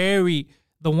the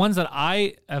ones that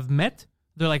I have met,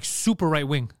 they're like super right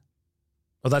wing.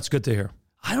 Well, that's good to hear.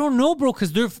 I don't know, bro,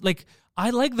 because they're like,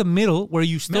 I like the middle where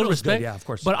you still respect. Good, yeah, of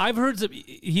course. But I've heard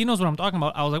he knows what I'm talking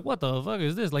about. I was like, what the fuck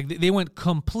is this? Like they went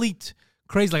complete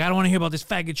crazy. Like I don't want to hear about this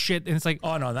faggot shit. And it's like,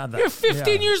 oh no, not that. You're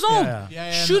 15 years old.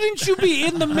 Shouldn't you be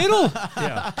in the middle?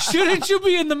 Shouldn't you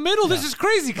be in the middle? This is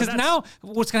crazy. Because now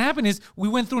what's gonna happen is we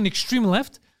went through an extreme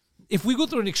left. If we go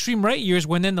through an extreme right years,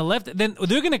 when then the left, then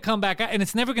they're going to come back out, and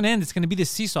it's never going to end. It's going to be this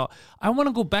seesaw. I want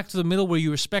to go back to the middle where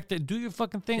you respect it. Do your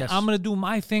fucking thing. Yes. I'm going to do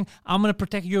my thing. I'm going to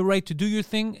protect your right to do your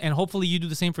thing, and hopefully you do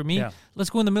the same for me. Yeah. Let's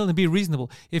go in the middle and be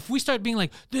reasonable. If we start being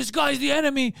like, this guy's the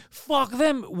enemy, fuck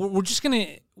them, we're just going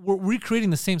to... We're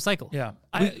recreating the same cycle. Yeah.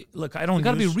 I don't... You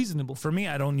got to be reasonable. For me,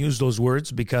 I don't use those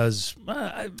words because...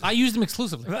 I use them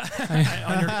exclusively. in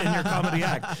your comedy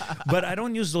act. But I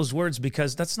don't use those words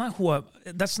because that's not who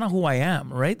I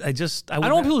am, right? I don't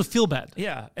want people to feel bad.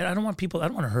 Yeah. And I don't want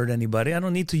to hurt anybody. I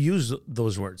don't need to use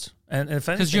those words. And if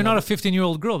because you're not a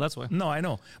 15-year-old girl, that's why. No, I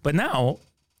know. But now,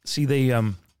 see, I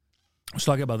was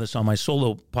talking about this on my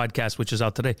solo podcast, which is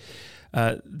out today.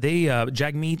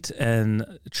 Jagmeet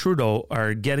and Trudeau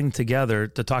are getting together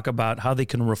to talk about how they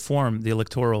can reform the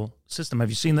electoral system. Have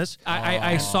you seen this?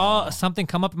 I saw something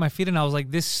come up in my feed and I was like,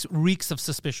 this reeks of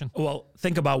suspicion. Well,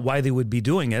 think about why they would be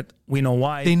doing it. We know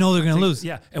why. They know they're going to lose.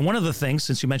 Yeah. And one of the things,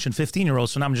 since you mentioned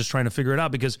 15-year-olds, so now I'm just trying to figure it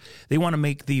out because they want to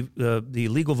make the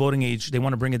legal voting age, they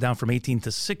want to bring it down from 18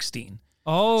 to 16.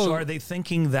 Oh. So are they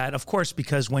thinking that, of course,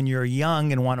 because when you're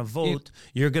young and want to vote,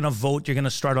 you're going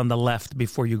to start on the left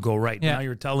before you go right. Yeah. Now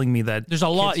you're telling me that... There's a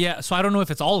lot, So I don't know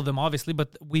if it's all of them, obviously,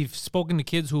 but we've spoken to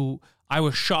kids who I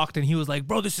was shocked and he was like,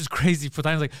 bro, this is crazy. For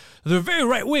times like, they're very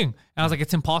right wing. And I was like,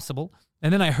 it's impossible.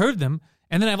 And then I heard them.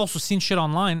 And then I've also seen shit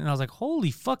online and I was like,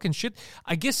 holy fucking shit.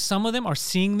 I guess some of them are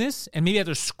seeing this and maybe at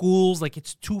their schools, like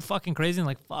it's too fucking crazy and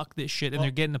like, fuck this shit. And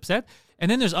they're getting upset. And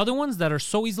then there's other ones that are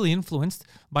so easily influenced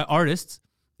by artists.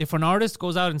 If an artist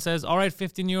goes out and says, all right,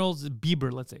 15-year-olds,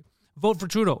 Bieber, let's say, vote for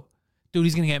Trudeau. Dude,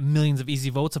 he's going to get millions of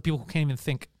easy votes of people who can't even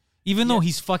think. Even though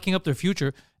he's fucking up their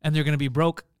future and they're going to be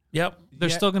broke. Yep. They're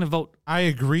still going to vote. I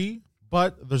agree.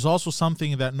 But there's also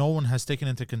something that no one has taken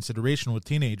into consideration with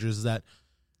teenagers that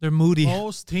they're moody.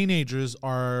 Most teenagers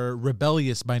are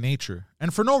rebellious by nature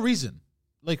and for no reason,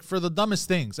 like for the dumbest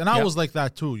things. And I was like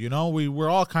that too, we're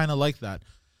all kind of like that.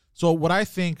 So what I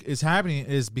think is happening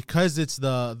is because it's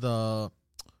the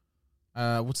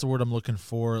what's the word I'm looking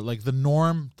for? Like the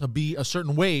norm to be a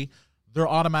certain way, they're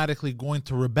automatically going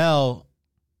to rebel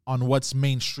on what's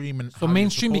mainstream. And so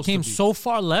mainstream became so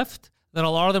far left that a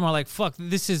lot of them are like, fuck,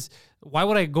 why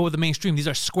would I go with the mainstream? These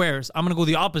are squares. I'm going to go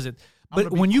the opposite. But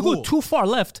when you go too far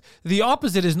left, the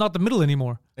opposite is not the middle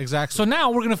anymore. Exactly. So now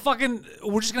we're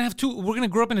just going to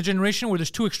grow up in a generation where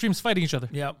there's two extremes fighting each other.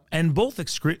 Yeah. And both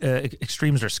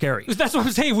extremes are scary. That's what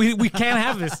I'm saying. We can't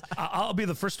have this. I'll be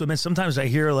the first to admit, sometimes I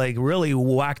hear like really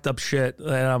whacked up shit and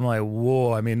I'm like,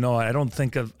 whoa, I mean, no, I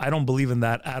don't believe in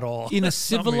that at all. In a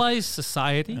civilized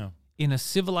society,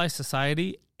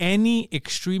 any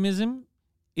extremism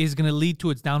is going to lead to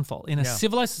its downfall. In a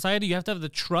civilized society, you have to have the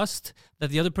trust that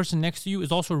the other person next to you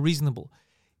is also reasonable.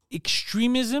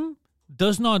 Extremism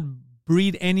does not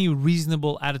breed any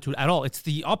reasonable attitude at all. It's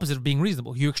the opposite of being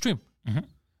reasonable. You're extreme. Mm-hmm.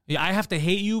 Yeah, I have to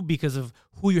hate you because of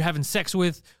who you're having sex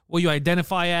with, what you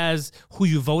identify as, who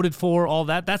you voted for, all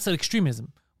that. That's an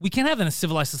extremism. We can't have that in a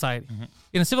civilized society. Mm-hmm.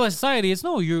 In a civilized society, it's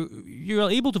no, you're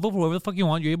able to vote for whatever the fuck you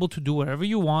want. You're able to do whatever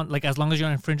you want, like as long as you're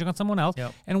not infringing on someone else.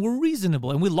 Yep. And we're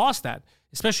reasonable. And we lost that,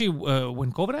 especially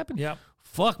when COVID happened. Yeah.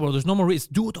 Fuck, bro, there's no more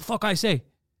reason. Do what the fuck I say.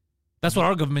 That's what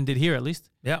our government did here, at least.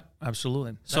 Yeah,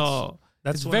 absolutely.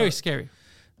 That's very scary.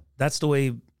 That's the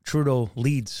way Trudeau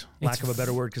leads, lack of a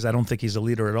better word, because I don't think he's a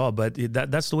leader at all. But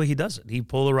that's the way he does it. He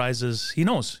polarizes. He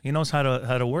knows how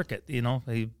to work it. You know,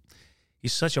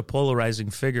 he's such a polarizing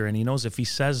figure, and he knows if he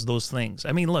says those things.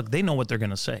 I mean, look, they know what they're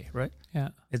going to say, right? Yeah,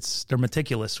 they're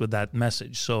meticulous with that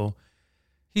message. So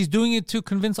he's doing it to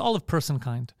convince all of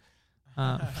personkind.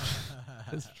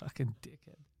 This fucking dickhead.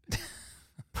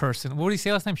 Person. What did he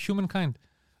say last time? Humankind.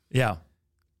 Yeah.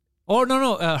 Oh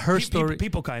no, her story.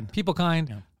 People kind.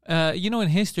 Yeah. In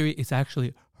history, it's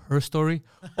actually her story.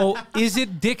 Oh, is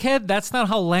it dickhead? That's not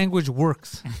how language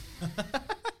works.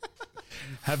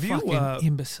 Have you,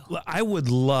 imbecile? I would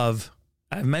love,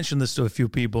 I've mentioned this to a few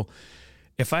people,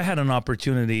 if I had an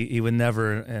opportunity, he would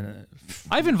never...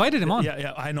 I've invited him on.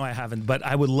 Yeah, I know I haven't, but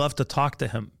I would love to talk to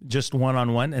him just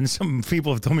one-on-one, and some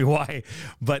people have told me why.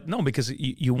 But no, because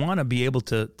you want to be able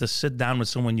to sit down with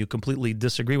someone you completely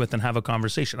disagree with and have a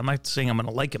conversation. I'm not saying I'm going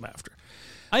to like him after.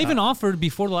 I even offered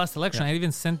before the last election, I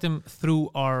even sent him through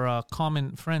our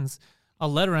common friends a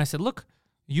letter, and I said, look,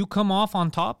 you come off on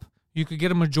top, you could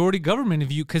get a majority government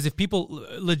because if people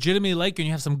legitimately like you and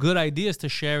you have some good ideas to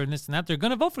share and this and that, they're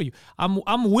going to vote for you.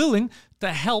 I'm willing to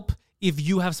help if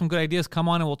you have some good ideas. Come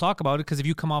on and we'll talk about it because if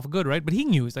you come off good, right? But he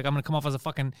knew. He's like, I'm going to come off as a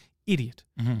fucking idiot.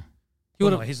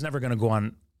 Mm-hmm. He's never going to go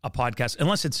on a podcast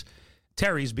unless it's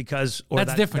Terry's because...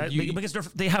 That's different. Because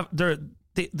they have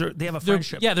a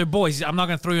friendship. They're boys. I'm not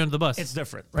going to throw you under the bus. It's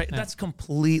different, right? Yeah. That's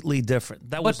completely different.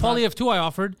 But Polyev too I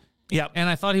offered. Yeah. And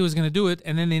I thought he was going to do it,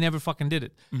 and then they never fucking did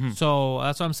it. Mm-hmm. So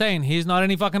that's what I'm saying. He's not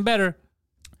any fucking better.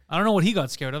 I don't know what he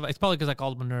got scared of. It's probably because I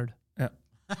called him a nerd. Yeah.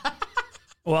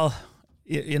 Well,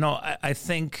 I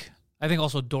think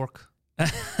also dork.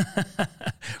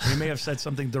 We may have said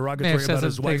something derogatory about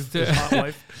his wife, his hot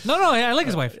wife. No, I like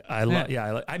his wife.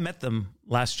 I met them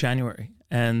last January,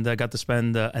 and I got to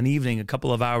spend an evening, a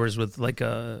couple of hours with I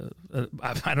don't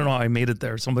know how I made it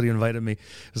there. Somebody invited me. It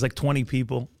was like 20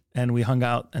 people. And we hung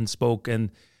out and spoke,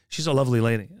 and she's a lovely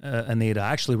lady, Anita.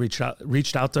 I actually reached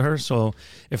out to her, so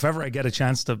if ever I get a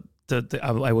chance to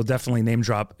I will definitely name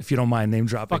drop, if you don't mind name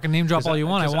dropping. Fucking name drop all you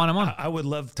want. I want him on. I would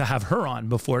love to have her on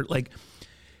before. Like,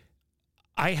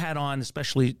 I had on,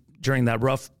 especially during that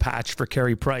rough patch for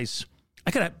Carey Price.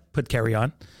 I could have put Carey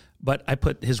on, but I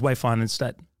put his wife on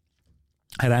instead.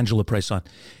 I had Angela Price on.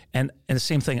 And the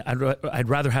same thing, I'd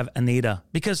rather have Anita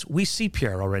because we see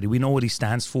Pierre already. We know what he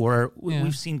stands for. Yeah.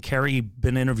 We've seen Carey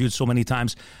been interviewed so many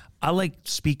times. I like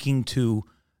speaking to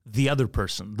the other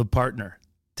person, the partner,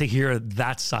 to hear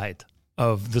that side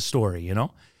of the story,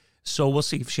 So we'll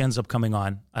see if she ends up coming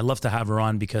on. I'd love to have her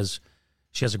on because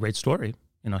she has a great story.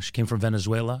 She came from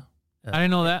Venezuela. I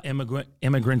didn't know that.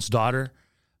 Immigrant's daughter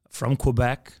from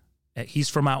Quebec. He's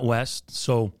from out west,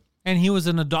 so... And he was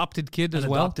an adopted kid as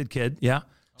well? Adopted kid, yeah.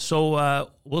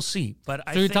 So we'll see. But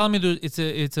you're telling me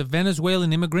it's a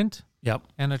Venezuelan immigrant? Yep.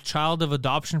 And a child of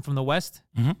adoption from the West?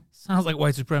 Mm-hmm. Sounds like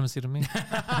white supremacy to me.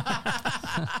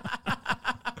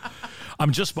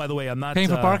 I'm just, by the way, I'm not... Paying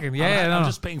for parking. I'm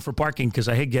just paying for parking because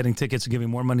I hate getting tickets and giving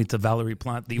more money to Valerie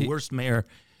Plante, the worst mayor,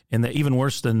 even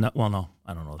worse than... Well, no,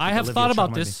 I don't know. I have thought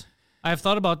about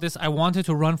this. I wanted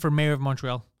to run for mayor of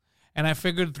Montreal. And I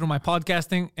figured through my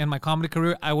podcasting and my comedy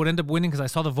career, I would end up winning because I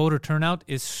saw the voter turnout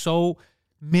is so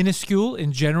minuscule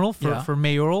in general for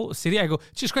mayoral city. I go,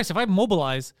 Jesus Christ, if I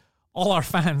mobilize all our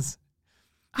fans,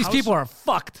 these people are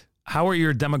fucked. how are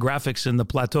your demographics in the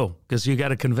plateau? Because you got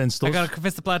to convince those. I got to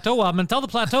convince the plateau. Well, I'm going to tell the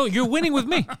plateau, you're winning with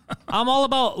me. I'm all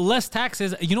about less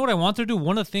taxes. You know what I want to do?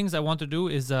 One of the things I want to do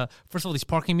is, first of all, these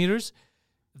parking meters,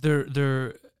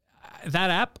 they're that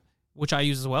app, which I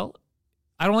use as well.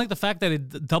 I don't like the fact that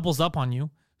it doubles up on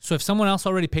you. So if someone else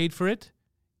already paid for it,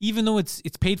 even though it's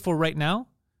paid for right now,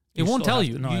 it won't tell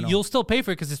you. You'll still pay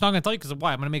for it because it's not going to tell you because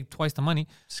why? I'm going to make twice the money.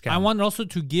 Scam. I want also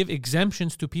to give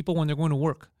exemptions to people when they're going to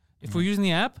work. If we're using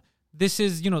the app, this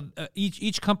is,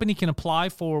 each company can apply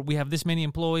for, we have this many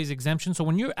employees exemption. So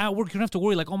when you're at work, you don't have to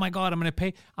worry like, oh my God, I'm going to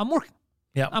pay. I'm working.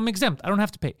 Yeah, I'm exempt. I don't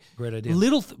have to pay. Great idea.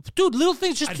 Little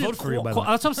things. Just I'd vote for you, by the way.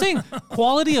 That's what I'm saying.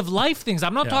 Quality of life things.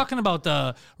 I'm not talking about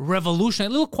the revolution. A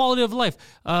little quality of life.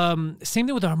 Same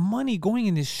thing with our money going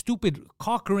in these stupid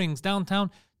cock rings downtown.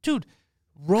 Dude,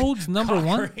 roads number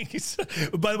one.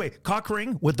 By the way, cock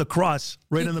ring with the cross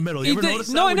right in the middle. You ever notice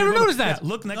that? No, I never noticed that. Yeah,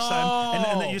 look next time,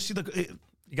 and then you see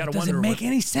you got to wonder. It doesn't make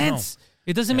any sense. No.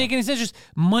 It doesn't make any sense. Just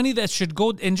money that should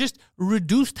go and just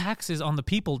reduce taxes on the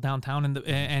people downtown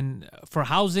and for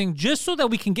housing, just so that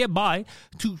we can get by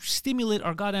to stimulate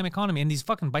our goddamn economy. And these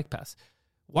fucking bike paths.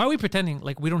 Why are we pretending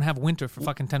like we don't have winter for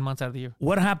fucking 10 months out of the year?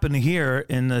 What happened here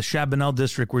in the Chabanel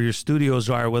district where your studios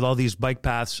are with all these bike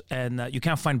paths and you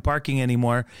can't find parking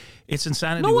anymore? It's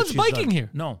insanity. No one's biking here.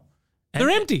 No.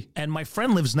 They're empty. And my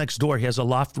friend lives next door. He has a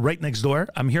loft right next door.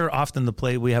 I'm here often to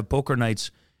play. We have poker nights.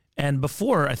 And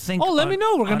before, I think... Oh, let me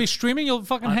know. We're going to be streaming. You'll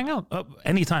fucking hang out.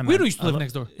 Anytime. Guido used to live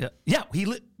next door. Yeah.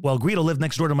 Guido lived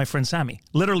next door to my friend Sammy.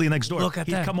 Literally next door. Look at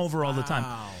that. He'd come over all the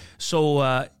time.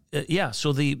 So,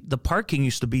 so the parking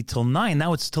used to be till 9.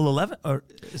 Now it's till 11? Or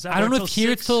is that I don't know if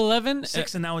here it's till 11.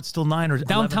 6 and now it's till 9 or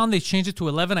downtown, 11? They changed it to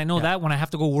 11. I know that when I have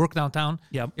to go work downtown.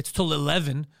 Yeah. It's till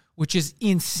 11, which is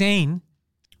insane.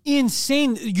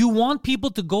 Insane. You want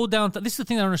people to go downtown. This is the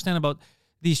thing I don't understand about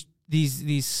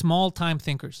these small time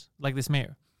thinkers like this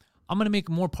mayor. I'm going to make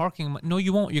more parking. No,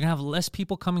 you won't. You're going to have less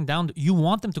people coming down. You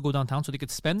want them to go downtown so they could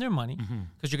spend their money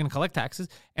because you're going to collect taxes.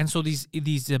 And so these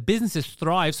businesses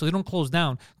thrive so they don't close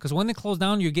down, because when they close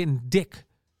down, you're getting dick.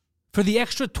 For the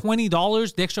extra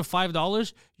 $20, the extra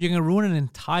 $5, you're going to ruin an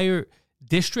entire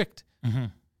district.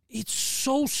 It's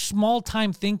so small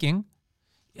time thinking.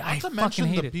 I fucking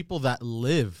hate it. People that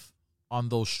live on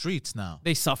those streets now.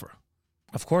 They suffer.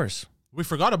 Of course. We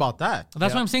forgot about that.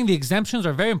 That's why I'm saying the exemptions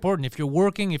are very important. If you're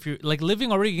working, if you're like living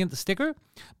already, you get the sticker.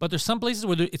 But there's some places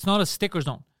where it's not a sticker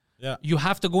zone. Yeah. You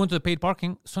have to go into the paid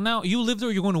parking. So now you live there,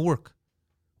 you're going to work.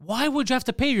 Why would you have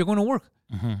to pay? You're going to work.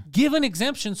 Give an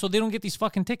exemption so they don't get these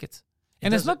fucking tickets.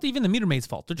 And it's not even the meter maid's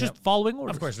fault. They're just following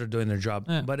orders. Of course, they're doing their job.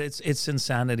 Yeah. But it's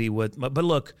insanity. But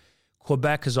look,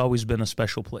 Quebec has always been a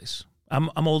special place.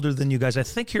 I'm older than you guys. I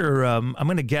think you're, I'm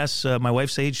going to guess my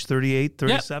wife's age, 38,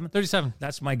 37? Yeah, 37.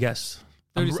 That's my guess.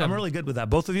 37. I'm really good with that.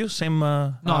 Both of you? Same?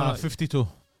 No, 52.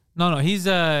 No, he's...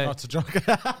 That's a joke.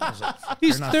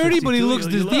 He's 30, but he looks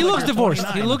divorced.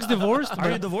 29. He looks divorced.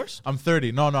 Are you divorced? I'm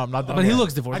 30. No, I'm not divorced. But he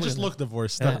looks divorced. I just look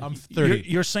divorced. I'm 30.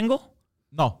 You're single?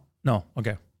 No.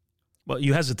 Okay. Well,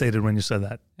 you hesitated when you said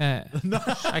that. No.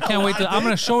 I can't wait I'm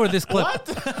going to show her this clip. What?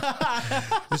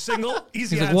 You're single?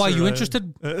 Easy He's like, answer. why, you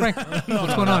interested? Frank,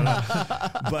 what's going on?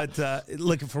 But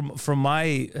look, from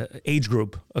my age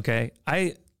group, okay,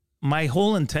 my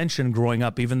whole intention growing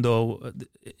up, even though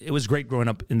it was great growing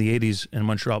up in the 80s in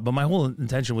Montreal, but my whole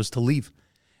intention was to leave.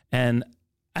 And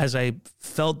as I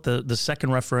felt the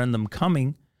second referendum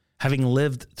coming, having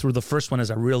lived through the first one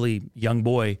as a really young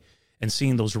boy and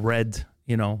seeing those red...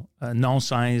 non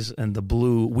signs and the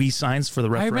blue we signs for the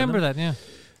referendum. I remember that, yeah.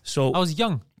 So I was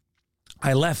young.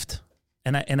 I left,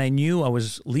 and I knew I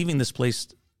was leaving this place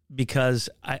because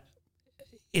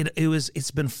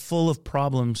it's been full of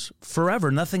problems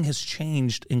forever. Nothing has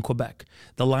changed in Quebec.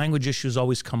 The language issues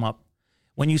always come up.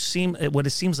 When it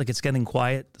seems like it's getting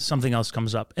quiet, something else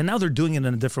comes up. And now they're doing it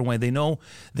in a different way. They know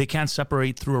they can't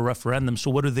separate through a referendum. So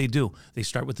what do? They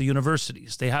start with the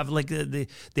universities. They have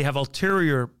they have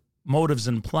ulterior motives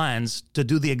and plans to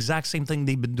do the exact same thing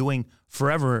they've been doing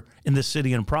forever in this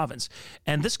city and province.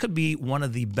 And this could be one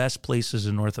of the best places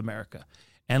in North America.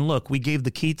 And look, we gave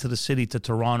the key to the city to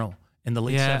Toronto in the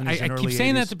late 70s and early 80s. I keep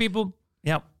saying that to people.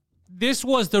 Yeah. This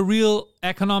was the real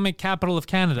economic capital of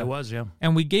Canada. It was, yeah.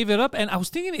 And we gave it up. And I was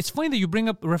thinking, it's funny that you bring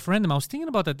up a referendum. I was thinking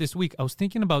about that this week. I was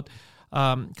thinking about,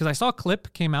 because I saw a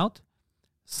clip came out.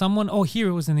 Here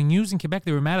it was in the news in Quebec.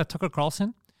 They were mad at Tucker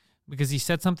Carlson because he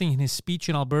said something in his speech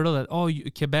in Alberta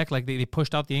that, Quebec, like they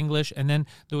pushed out the English. And then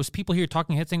there was people here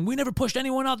talking heads saying, we never pushed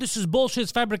anyone out. This is bullshit.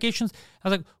 It's fabrications. I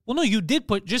was like, well, no, you did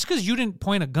just because you didn't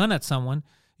point a gun at someone,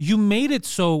 you made it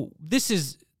so this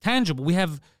is tangible. We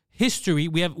have history.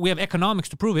 We have economics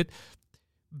to prove it.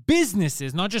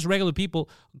 businesses, not just regular people,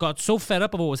 got so fed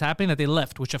up of what was happening that they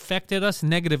left, which affected us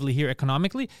negatively here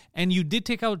economically. And you did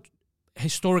take out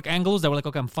historic Anglos that were like,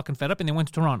 okay, I'm fucking fed up, and they went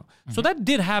to Toronto. So that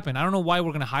did happen. I don't know why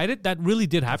we're going to hide it. That really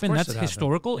did happen. That's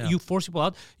historical. Yeah. You force people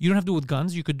out. You don't have to do it with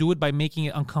guns. You could do it by making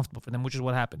it uncomfortable for them, which is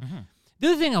what happened. The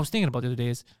other thing I was thinking about the other day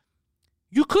is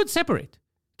you could separate.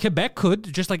 Quebec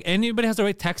could, just like anybody has the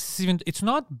right. Texas, even, it's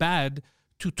not bad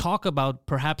to talk about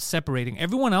perhaps separating.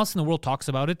 Everyone else in the world talks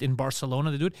about it. In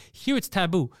Barcelona, they do it. Here, it's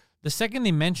taboo. The second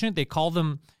they mention it, they call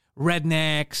them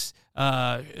rednecks,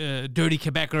 dirty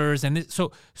Quebecers, and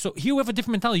so here we have a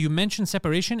different mentality. You mention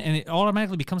separation, and it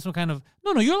automatically becomes some kind of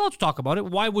no. You're allowed to talk about it.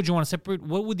 Why would you want to separate?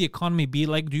 What would the economy be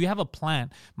like? Do you have a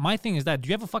plan? My thing is that do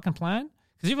you have a fucking plan?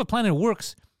 Because if you have a plan and it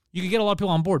works, you can get a lot of people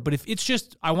on board. But if it's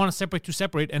just I want to separate to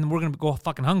separate, and we're gonna go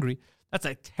fucking hungry, that's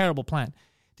a terrible plan.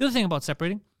 The other thing about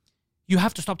separating, you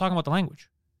have to stop talking about the language.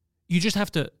 You just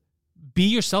have to be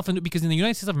yourself, and because in the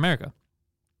United States of America,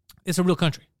 it's a real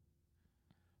country.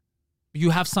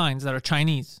 You have signs that are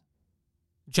Chinese,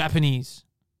 Japanese.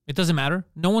 It doesn't matter.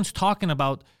 No one's talking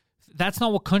about... That's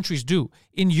not what countries do.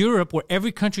 In Europe, where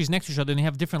every country is next to each other and they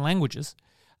have different languages,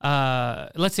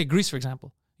 let's say Greece, for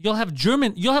example, you'll have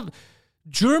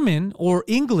German or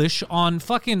English on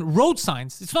fucking road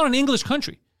signs. It's not an English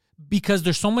country because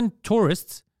there's so many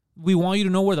tourists. We want you to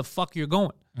know where the fuck you're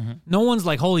going. No one's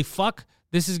like, holy fuck,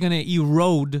 this is going to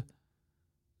erode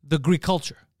the Greek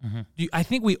culture. I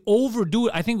think we overdo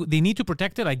it. I think they need to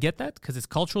protect it. I get that because it's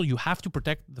cultural. You have to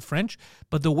protect the French.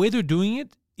 But the way they're doing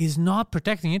it is not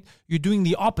protecting it. You're doing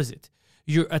the opposite.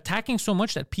 You're attacking so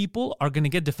much that people are going to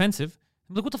get defensive.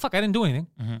 Like, what the fuck? I didn't do anything.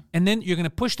 And then you're going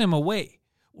to push them away.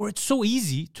 Where it's so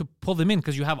easy to pull them in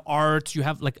because you have arts, you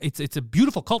have like it's a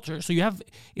beautiful culture, so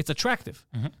it's attractive.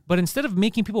 But instead of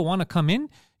making people want to come in,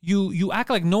 you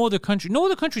act like no other country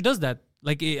does that.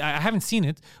 Like I haven't seen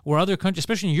it where other countries,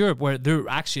 especially in Europe, where they're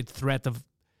actually at threat of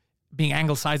being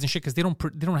anglicized and shit because they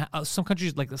don't have, some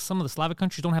countries like some of the Slavic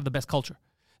countries don't have the best culture.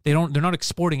 They're not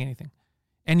exporting anything.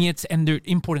 And they're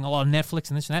importing a lot of Netflix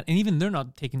and this and that, and even they're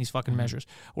not taking these fucking measures.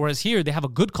 Whereas here they have a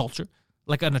good culture,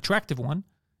 like an attractive one.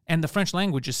 And the French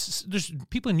language is, there's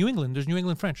people in New England, there's New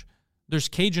England French. There's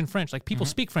Cajun French. Like people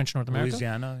speak French in North America.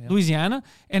 Louisiana.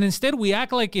 And instead we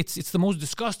act like it's the most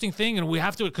disgusting thing and we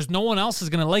have to, because no one else is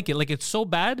going to like it. Like it's so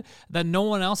bad that no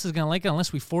one else is going to like it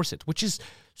unless we force it, which is,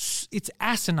 it's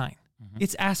asinine.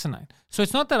 It's asinine. So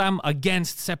it's not that I'm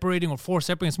against separating or for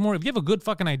separating. It's more, if you have a good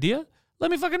fucking idea,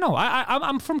 let me fucking know.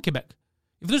 I'm from Quebec.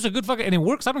 If there's a good fucking, and it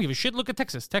works, I don't give a shit. Look at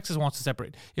Texas. Texas wants to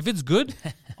separate. If it's good,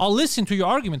 I'll listen to your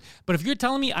argument. But if you're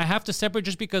telling me I have to separate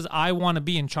just because I want to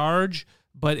be in charge,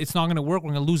 but it's not going to work,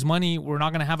 we're going to lose money, we're not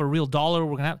going to have a real dollar,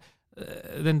 we're going to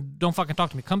have, then don't fucking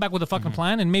talk to me. Come back with a fucking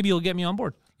plan, and maybe you'll get me on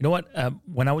board. You know what?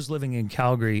 When I was living in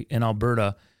Calgary, in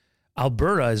Alberta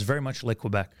is very much like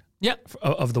Quebec. Yeah.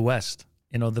 Of the West.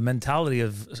 You know, the mentality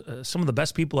of some of the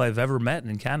best people I've ever met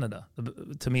in Canada.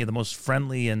 To me, the most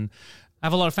friendly and... I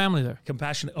have a lot of family there.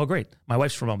 Compassionate. Oh, great. My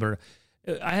wife's from Alberta.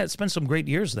 I had spent some great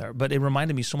years there, but it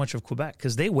reminded me so much of Quebec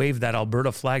because they waved that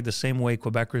Alberta flag the same way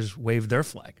Quebecers waved their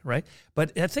flag, right?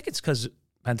 But I think it's because,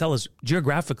 Pantelis,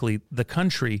 geographically, the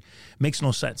country makes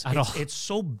no sense. At all. It's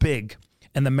so big,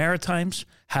 and the Maritimes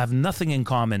have nothing in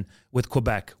common with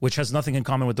Quebec, which has nothing in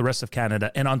common with the rest of Canada,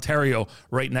 and Ontario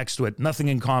right next to it, nothing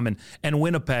in common, and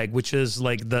Winnipeg, which is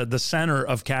like the center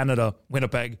of Canada,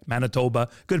 Winnipeg, Manitoba,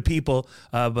 good people,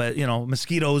 but, you know,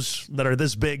 mosquitoes that are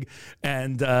this big,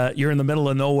 and you're in the middle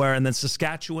of nowhere, and then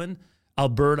Saskatchewan,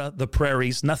 Alberta, the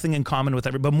prairies, nothing in common with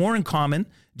everybody, but more in common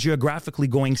geographically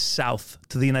going south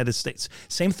to the United States.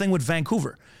 Same thing with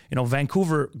Vancouver. You know,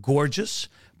 Vancouver, gorgeous,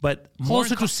 but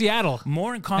closer to Seattle.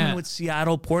 More in common with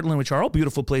Seattle, Portland, which are all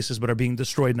beautiful places, but are being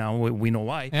destroyed now. We know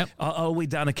why. Yep. All the way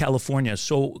down to California.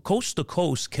 So coast to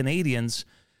coast, Canadians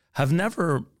have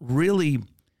never really,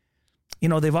 you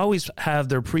know, they've always have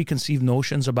their preconceived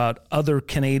notions about other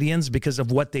Canadians because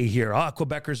of what they hear.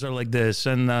 Quebecers are like this,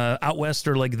 and out west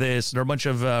are like this. They're a bunch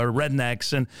of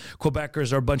rednecks, and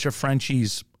Quebecers are a bunch of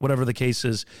Frenchies, whatever the case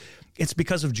is. It's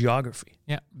because of geography.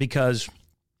 Yeah. Because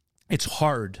it's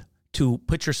hard to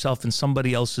put yourself in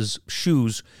somebody else's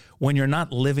shoes when you're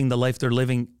not living the life they're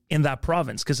living in that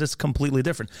province, because it's completely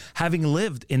different. Having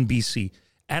lived in BC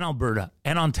and Alberta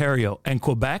and Ontario and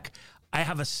Quebec, I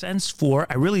have a sense for,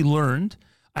 I really learned,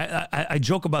 I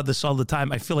joke about this all the time,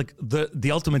 I feel like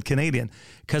the ultimate Canadian,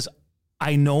 because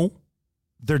I know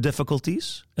their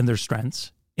difficulties and their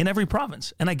strengths in every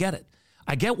province, and I get it.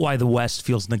 I get why the West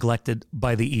feels neglected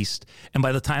by the East. And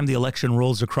by the time the election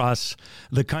rolls across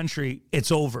the country,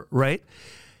 it's over, right?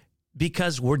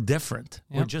 Because we're different.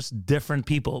 Yep. We're just different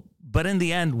people. But in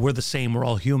the end, we're the same. We're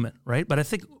all human, right? But I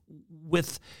think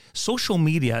with social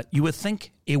media, you would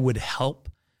think it would help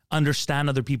understand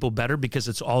other people better because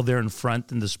it's all there in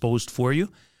front and disposed for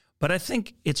you. But I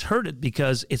think it's hurt it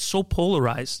because it's so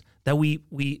polarized that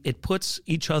it puts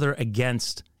each other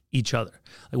against each other.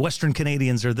 Like Western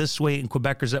Canadians are this way and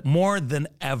Quebecers that more than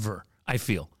ever, I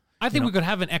feel. I think we could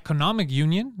have an economic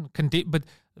union, but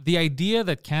the idea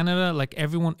that Canada, like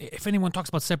everyone, if anyone talks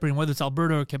about separating, whether it's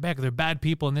Alberta or Quebec, they're bad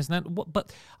people and this and that.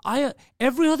 But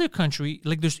every other country,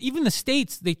 like there's even the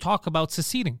states, they talk about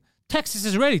seceding. Texas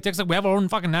is ready. Texas, like, we have our own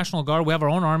fucking National Guard, we have our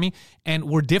own army, and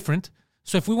we're different.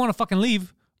 So if we want to fucking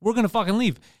leave, we're gonna fucking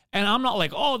leave. And I'm not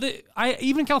like,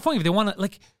 even California, if they want to,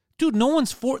 like, dude, no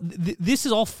one's this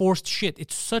is all forced shit.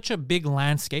 It's such a big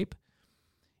landscape.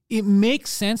 It makes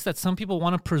sense that some people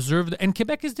want to preserve and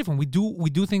Quebec is different. We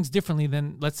do things differently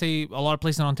than, let's say, a lot of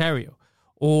places in Ontario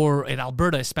or in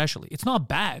Alberta especially. It's not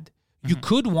bad. You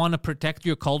could want to protect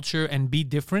your culture and be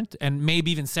different and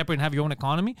maybe even separate and have your own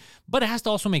economy, but it has to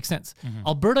also make sense.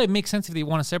 Alberta, it makes sense if they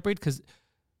want to separate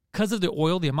because of the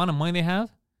oil, the amount of money they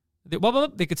have,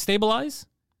 they could stabilize,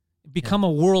 become a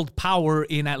world power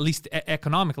in at least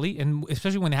economically, and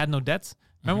especially when they had no debts.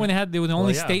 Remember when they were the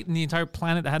only state in the entire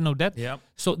planet that had no debt? Yeah.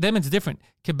 So them it's different.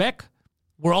 Quebec,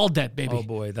 we're all debt, baby. Oh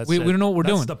boy, we don't know what we're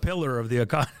doing. That's the pillar of the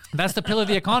economy. That's the pillar of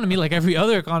the economy, like every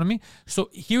other economy. So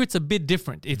here it's a bit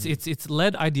different. It's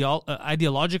led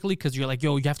ideologically because you're like,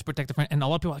 yo, you have to protect the French, and a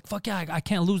lot of people are like, fuck yeah, I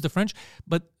can't lose the French.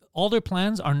 But all their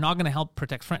plans are not going to help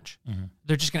protect French.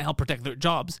 They're just going to help protect their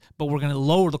jobs. But we're going to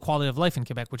lower the quality of life in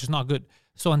Quebec, which is not good.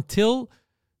 So until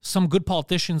some good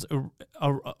politicians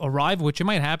arrive, which it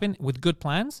might happen with good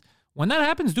plans. When that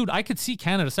happens, dude, I could see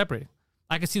Canada separating.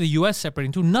 I could see the U.S.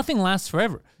 separating too. Nothing lasts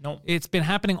forever. No. It's been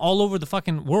happening all over the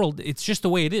fucking world. It's just the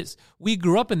way it is. We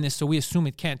grew up in this, so we assume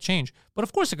it can't change. But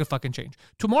of course it could fucking change.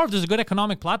 Tomorrow, if there's a good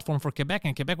economic platform for Quebec,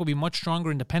 and Quebec will be much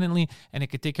stronger independently, and it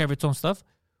could take care of its own stuff.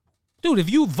 Dude, if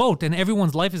you vote and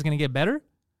everyone's life is going to get better,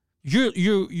 you're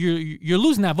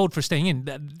losing that vote for staying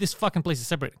in. This fucking place is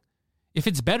separating. If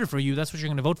it's better for you, that's what you're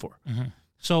going to vote for.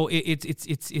 So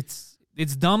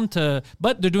it's dumb to,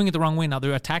 but they're doing it the wrong way now.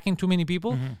 They're attacking too many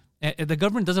people. The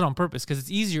government does it on purpose because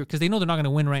it's easier because they know they're not going to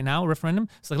win right now. Referendum.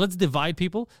 It's like, let's divide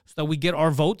people so that we get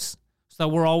our votes. So that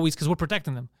we're always, because we're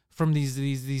protecting them from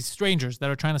these strangers that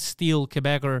are trying to steal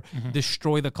Quebec or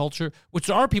destroy the culture. Which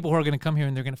there are people who are going to come here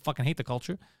and they're going to fucking hate the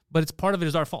culture. But it's part of it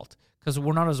is our fault because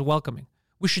we're not as welcoming.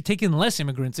 We should take in less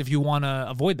immigrants if you want to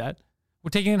avoid that. We're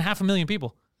taking in 500,000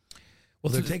 people.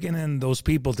 Well, they're taking in those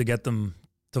people to get them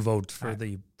to vote for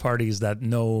the parties that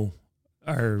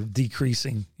are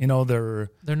decreasing. You know,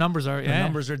 their numbers are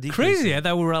decreasing. Crazy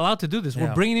that we're allowed to do this.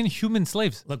 We're bringing in human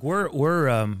slaves. Look,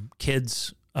 we're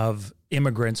kids of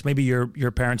immigrants. Maybe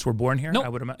your parents were born here. No, I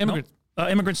would imagine. immigrants.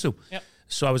 Immigrants too. Yep.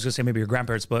 So I was going to say maybe your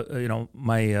grandparents, but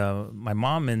my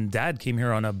mom and dad came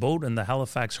here on a boat in the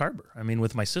Halifax Harbor. I mean,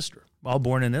 with my sister, all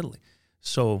born in Italy.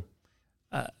 So,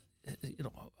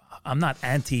 I'm not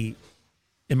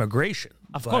anti-immigration,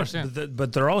 of course, yeah.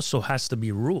 But there also has to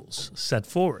be rules set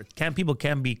forward. People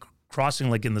can't be crossing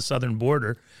like in the southern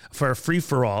border for a free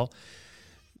for all.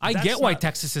 I get why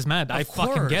Texas is mad. I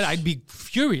fucking get it. I'd be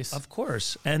furious. Of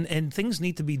course, and things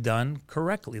need to be done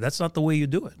correctly. That's not the way you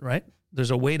do it, right?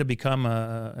 There's a way to become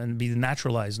and be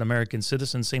naturalized an American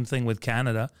citizen. Same thing with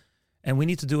Canada. And we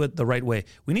need to do it the right way.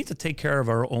 We need to take care of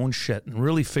our own shit and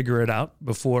really figure it out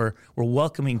before we're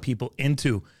welcoming people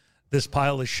into this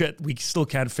pile of shit we still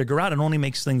can't figure out. It only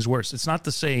makes things worse. It's not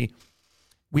to say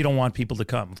we don't want people to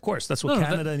come. Of course, that's what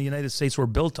Canada and the United States were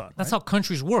built on. That's how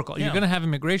countries work. You're going to have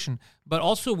immigration. But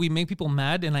also we make people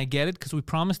mad, and I get it, because we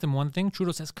promised them one thing.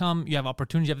 Trudeau says, come, you have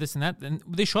opportunity, you have this and that. And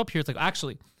they show up here, it's like,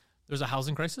 actually, there's a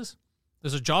housing crisis.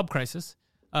 There's a job crisis.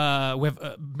 We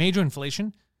have major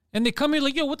inflation. And they come here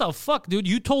like, yo, what the fuck, dude?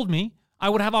 You told me I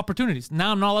would have opportunities.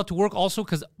 Now I'm not allowed to work also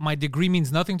because my degree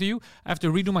means nothing to you. I have to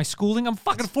redo my schooling. I'm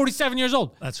fucking 47 years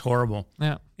old. That's horrible.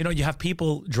 Yeah. You know, you have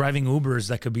people driving Ubers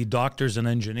that could be doctors and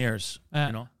engineers,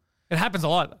 you know? It happens a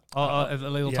lot.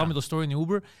 They'll tell me the story in the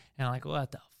Uber, and I'm like,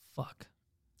 what the fuck?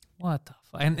 What the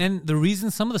fuck? And the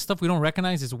reason some of the stuff we don't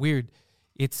recognize is weird.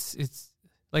 It's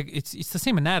the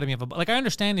same anatomy of a, like, I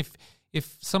understand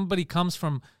if somebody comes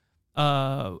from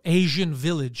Asian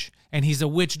village and he's a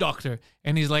witch doctor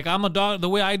and he's like, I'm a doctor, the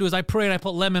way I do is I pray and I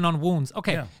put lemon on wounds.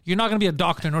 Okay, you're not going to be a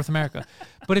doctor in North America.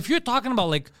 But if you're talking about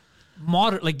like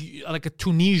modern, like a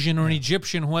Tunisian or an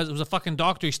Egyptian who was a fucking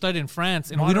doctor, he studied in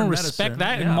France, and modern we don't respect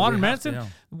that in modern medicine,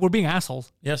 we're being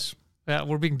assholes. Yes. Yeah,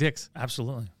 we're being dicks.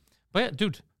 Absolutely. But yeah,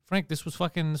 dude, Frank, this was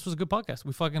a good podcast.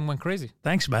 We fucking went crazy.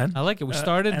 Thanks, man. I like it. We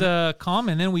started calm,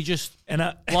 and then we just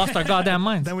lost our goddamn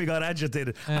minds. Then we got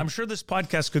agitated. Yeah. I'm sure this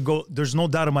podcast could go, there's no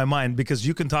doubt in my mind, because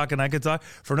you can talk and I could talk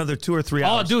for another 2 or 3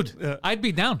 hours. Oh, dude, I'd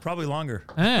be down. Probably longer.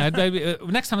 Yeah,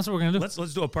 next time, that's what we're going to do.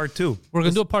 Let's do a part 2. We're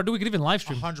going to do a part 2. We could even live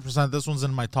stream. 100%. This one's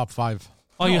in my top 5.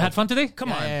 Oh, you had fun today?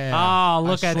 Come on. Yeah. Oh,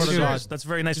 look at you. That's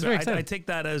very nice. I take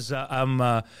that as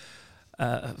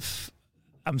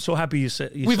I'm so happy you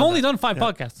said. We've only done 5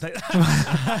 podcasts.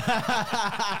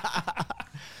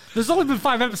 There's only been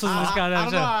 5 episodes of this goddamn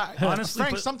show. Honestly,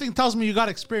 Frank, something tells me you got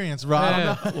experience, bro.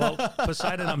 Well,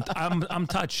 Poseidon, I'm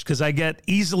touched because I get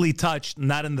easily touched,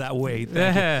 not in that way.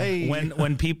 Hey.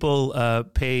 When people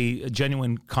pay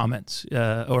genuine comments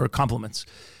or compliments.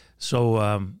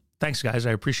 So thanks, guys.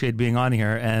 I appreciate being on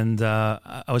here, and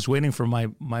I was waiting for my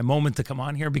moment to come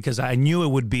on here because I knew it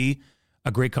would be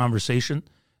a great conversation.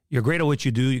 You're great at what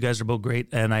you do. You guys are both great.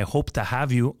 And I hope to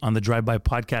have you on the Drive By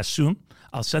podcast soon.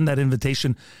 I'll send that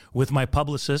invitation with my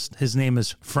publicist. His name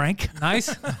is Frank.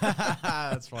 Nice.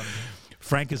 That's funny.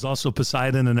 Frank is also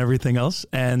Poseidon and everything else.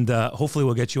 And hopefully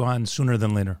we'll get you on sooner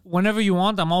than later. Whenever you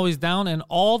want, I'm always down. And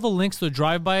all the links to the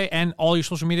Drive By and all your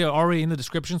social media are already in the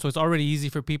description. So it's already easy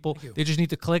for people. They just need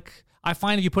to click. I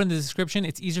find if you put in the description,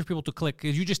 it's easier for people to click.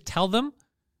 Because you just tell them.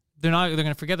 They're going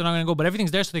to forget. They're not going to go. But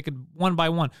everything's there so they could one by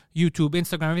one. YouTube,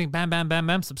 Instagram, everything. Bam, bam, bam,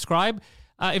 bam. Subscribe.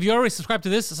 If you already subscribed to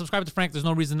this, subscribe to Frank. There's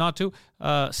no reason not to.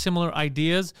 Similar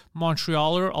ideas.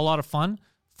 Montrealer. A lot of fun.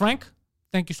 Frank,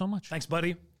 thank you so much. Thanks,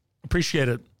 buddy. Appreciate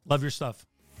it. Love your stuff.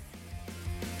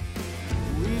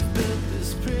 We've built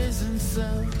this prison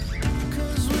cell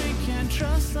 'cause we can't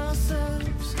trust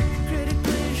ourselves.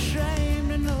 Critically ashamed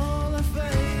and all our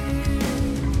faith.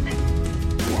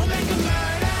 We'll make a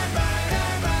murder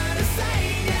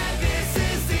saying that this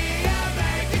is the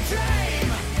American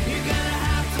dream. You're gonna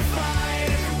have to fight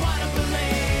if you wanna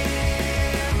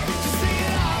believe. Just sing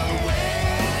it all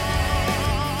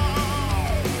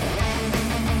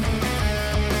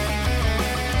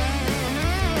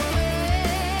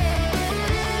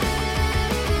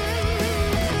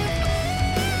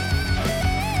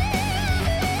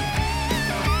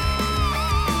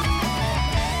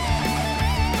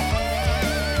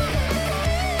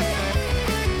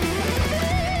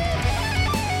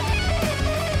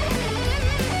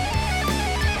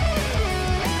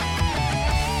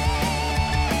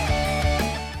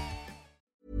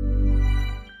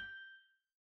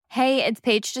Hey, it's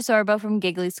Paige DeSorbo from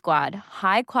Giggly Squad.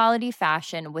 High quality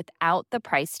fashion without the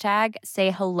price tag.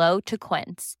 Say hello to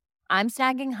Quince. I'm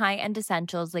snagging high-end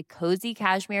essentials like cozy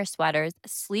cashmere sweaters,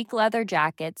 sleek leather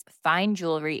jackets, fine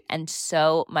jewelry, and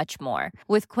so much more.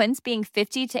 With Quince being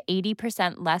 50 to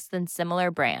 80% less than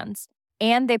similar brands.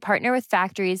 And they partner with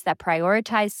factories that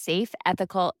prioritize safe,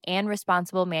 ethical, and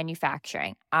responsible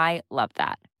manufacturing. I love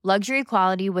that. Luxury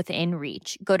quality within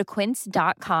reach. Go to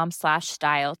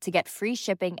quince.com/style to get free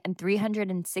shipping and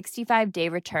 365-day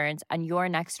returns on your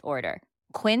next order.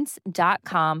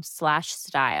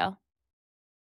 Quince.com/style.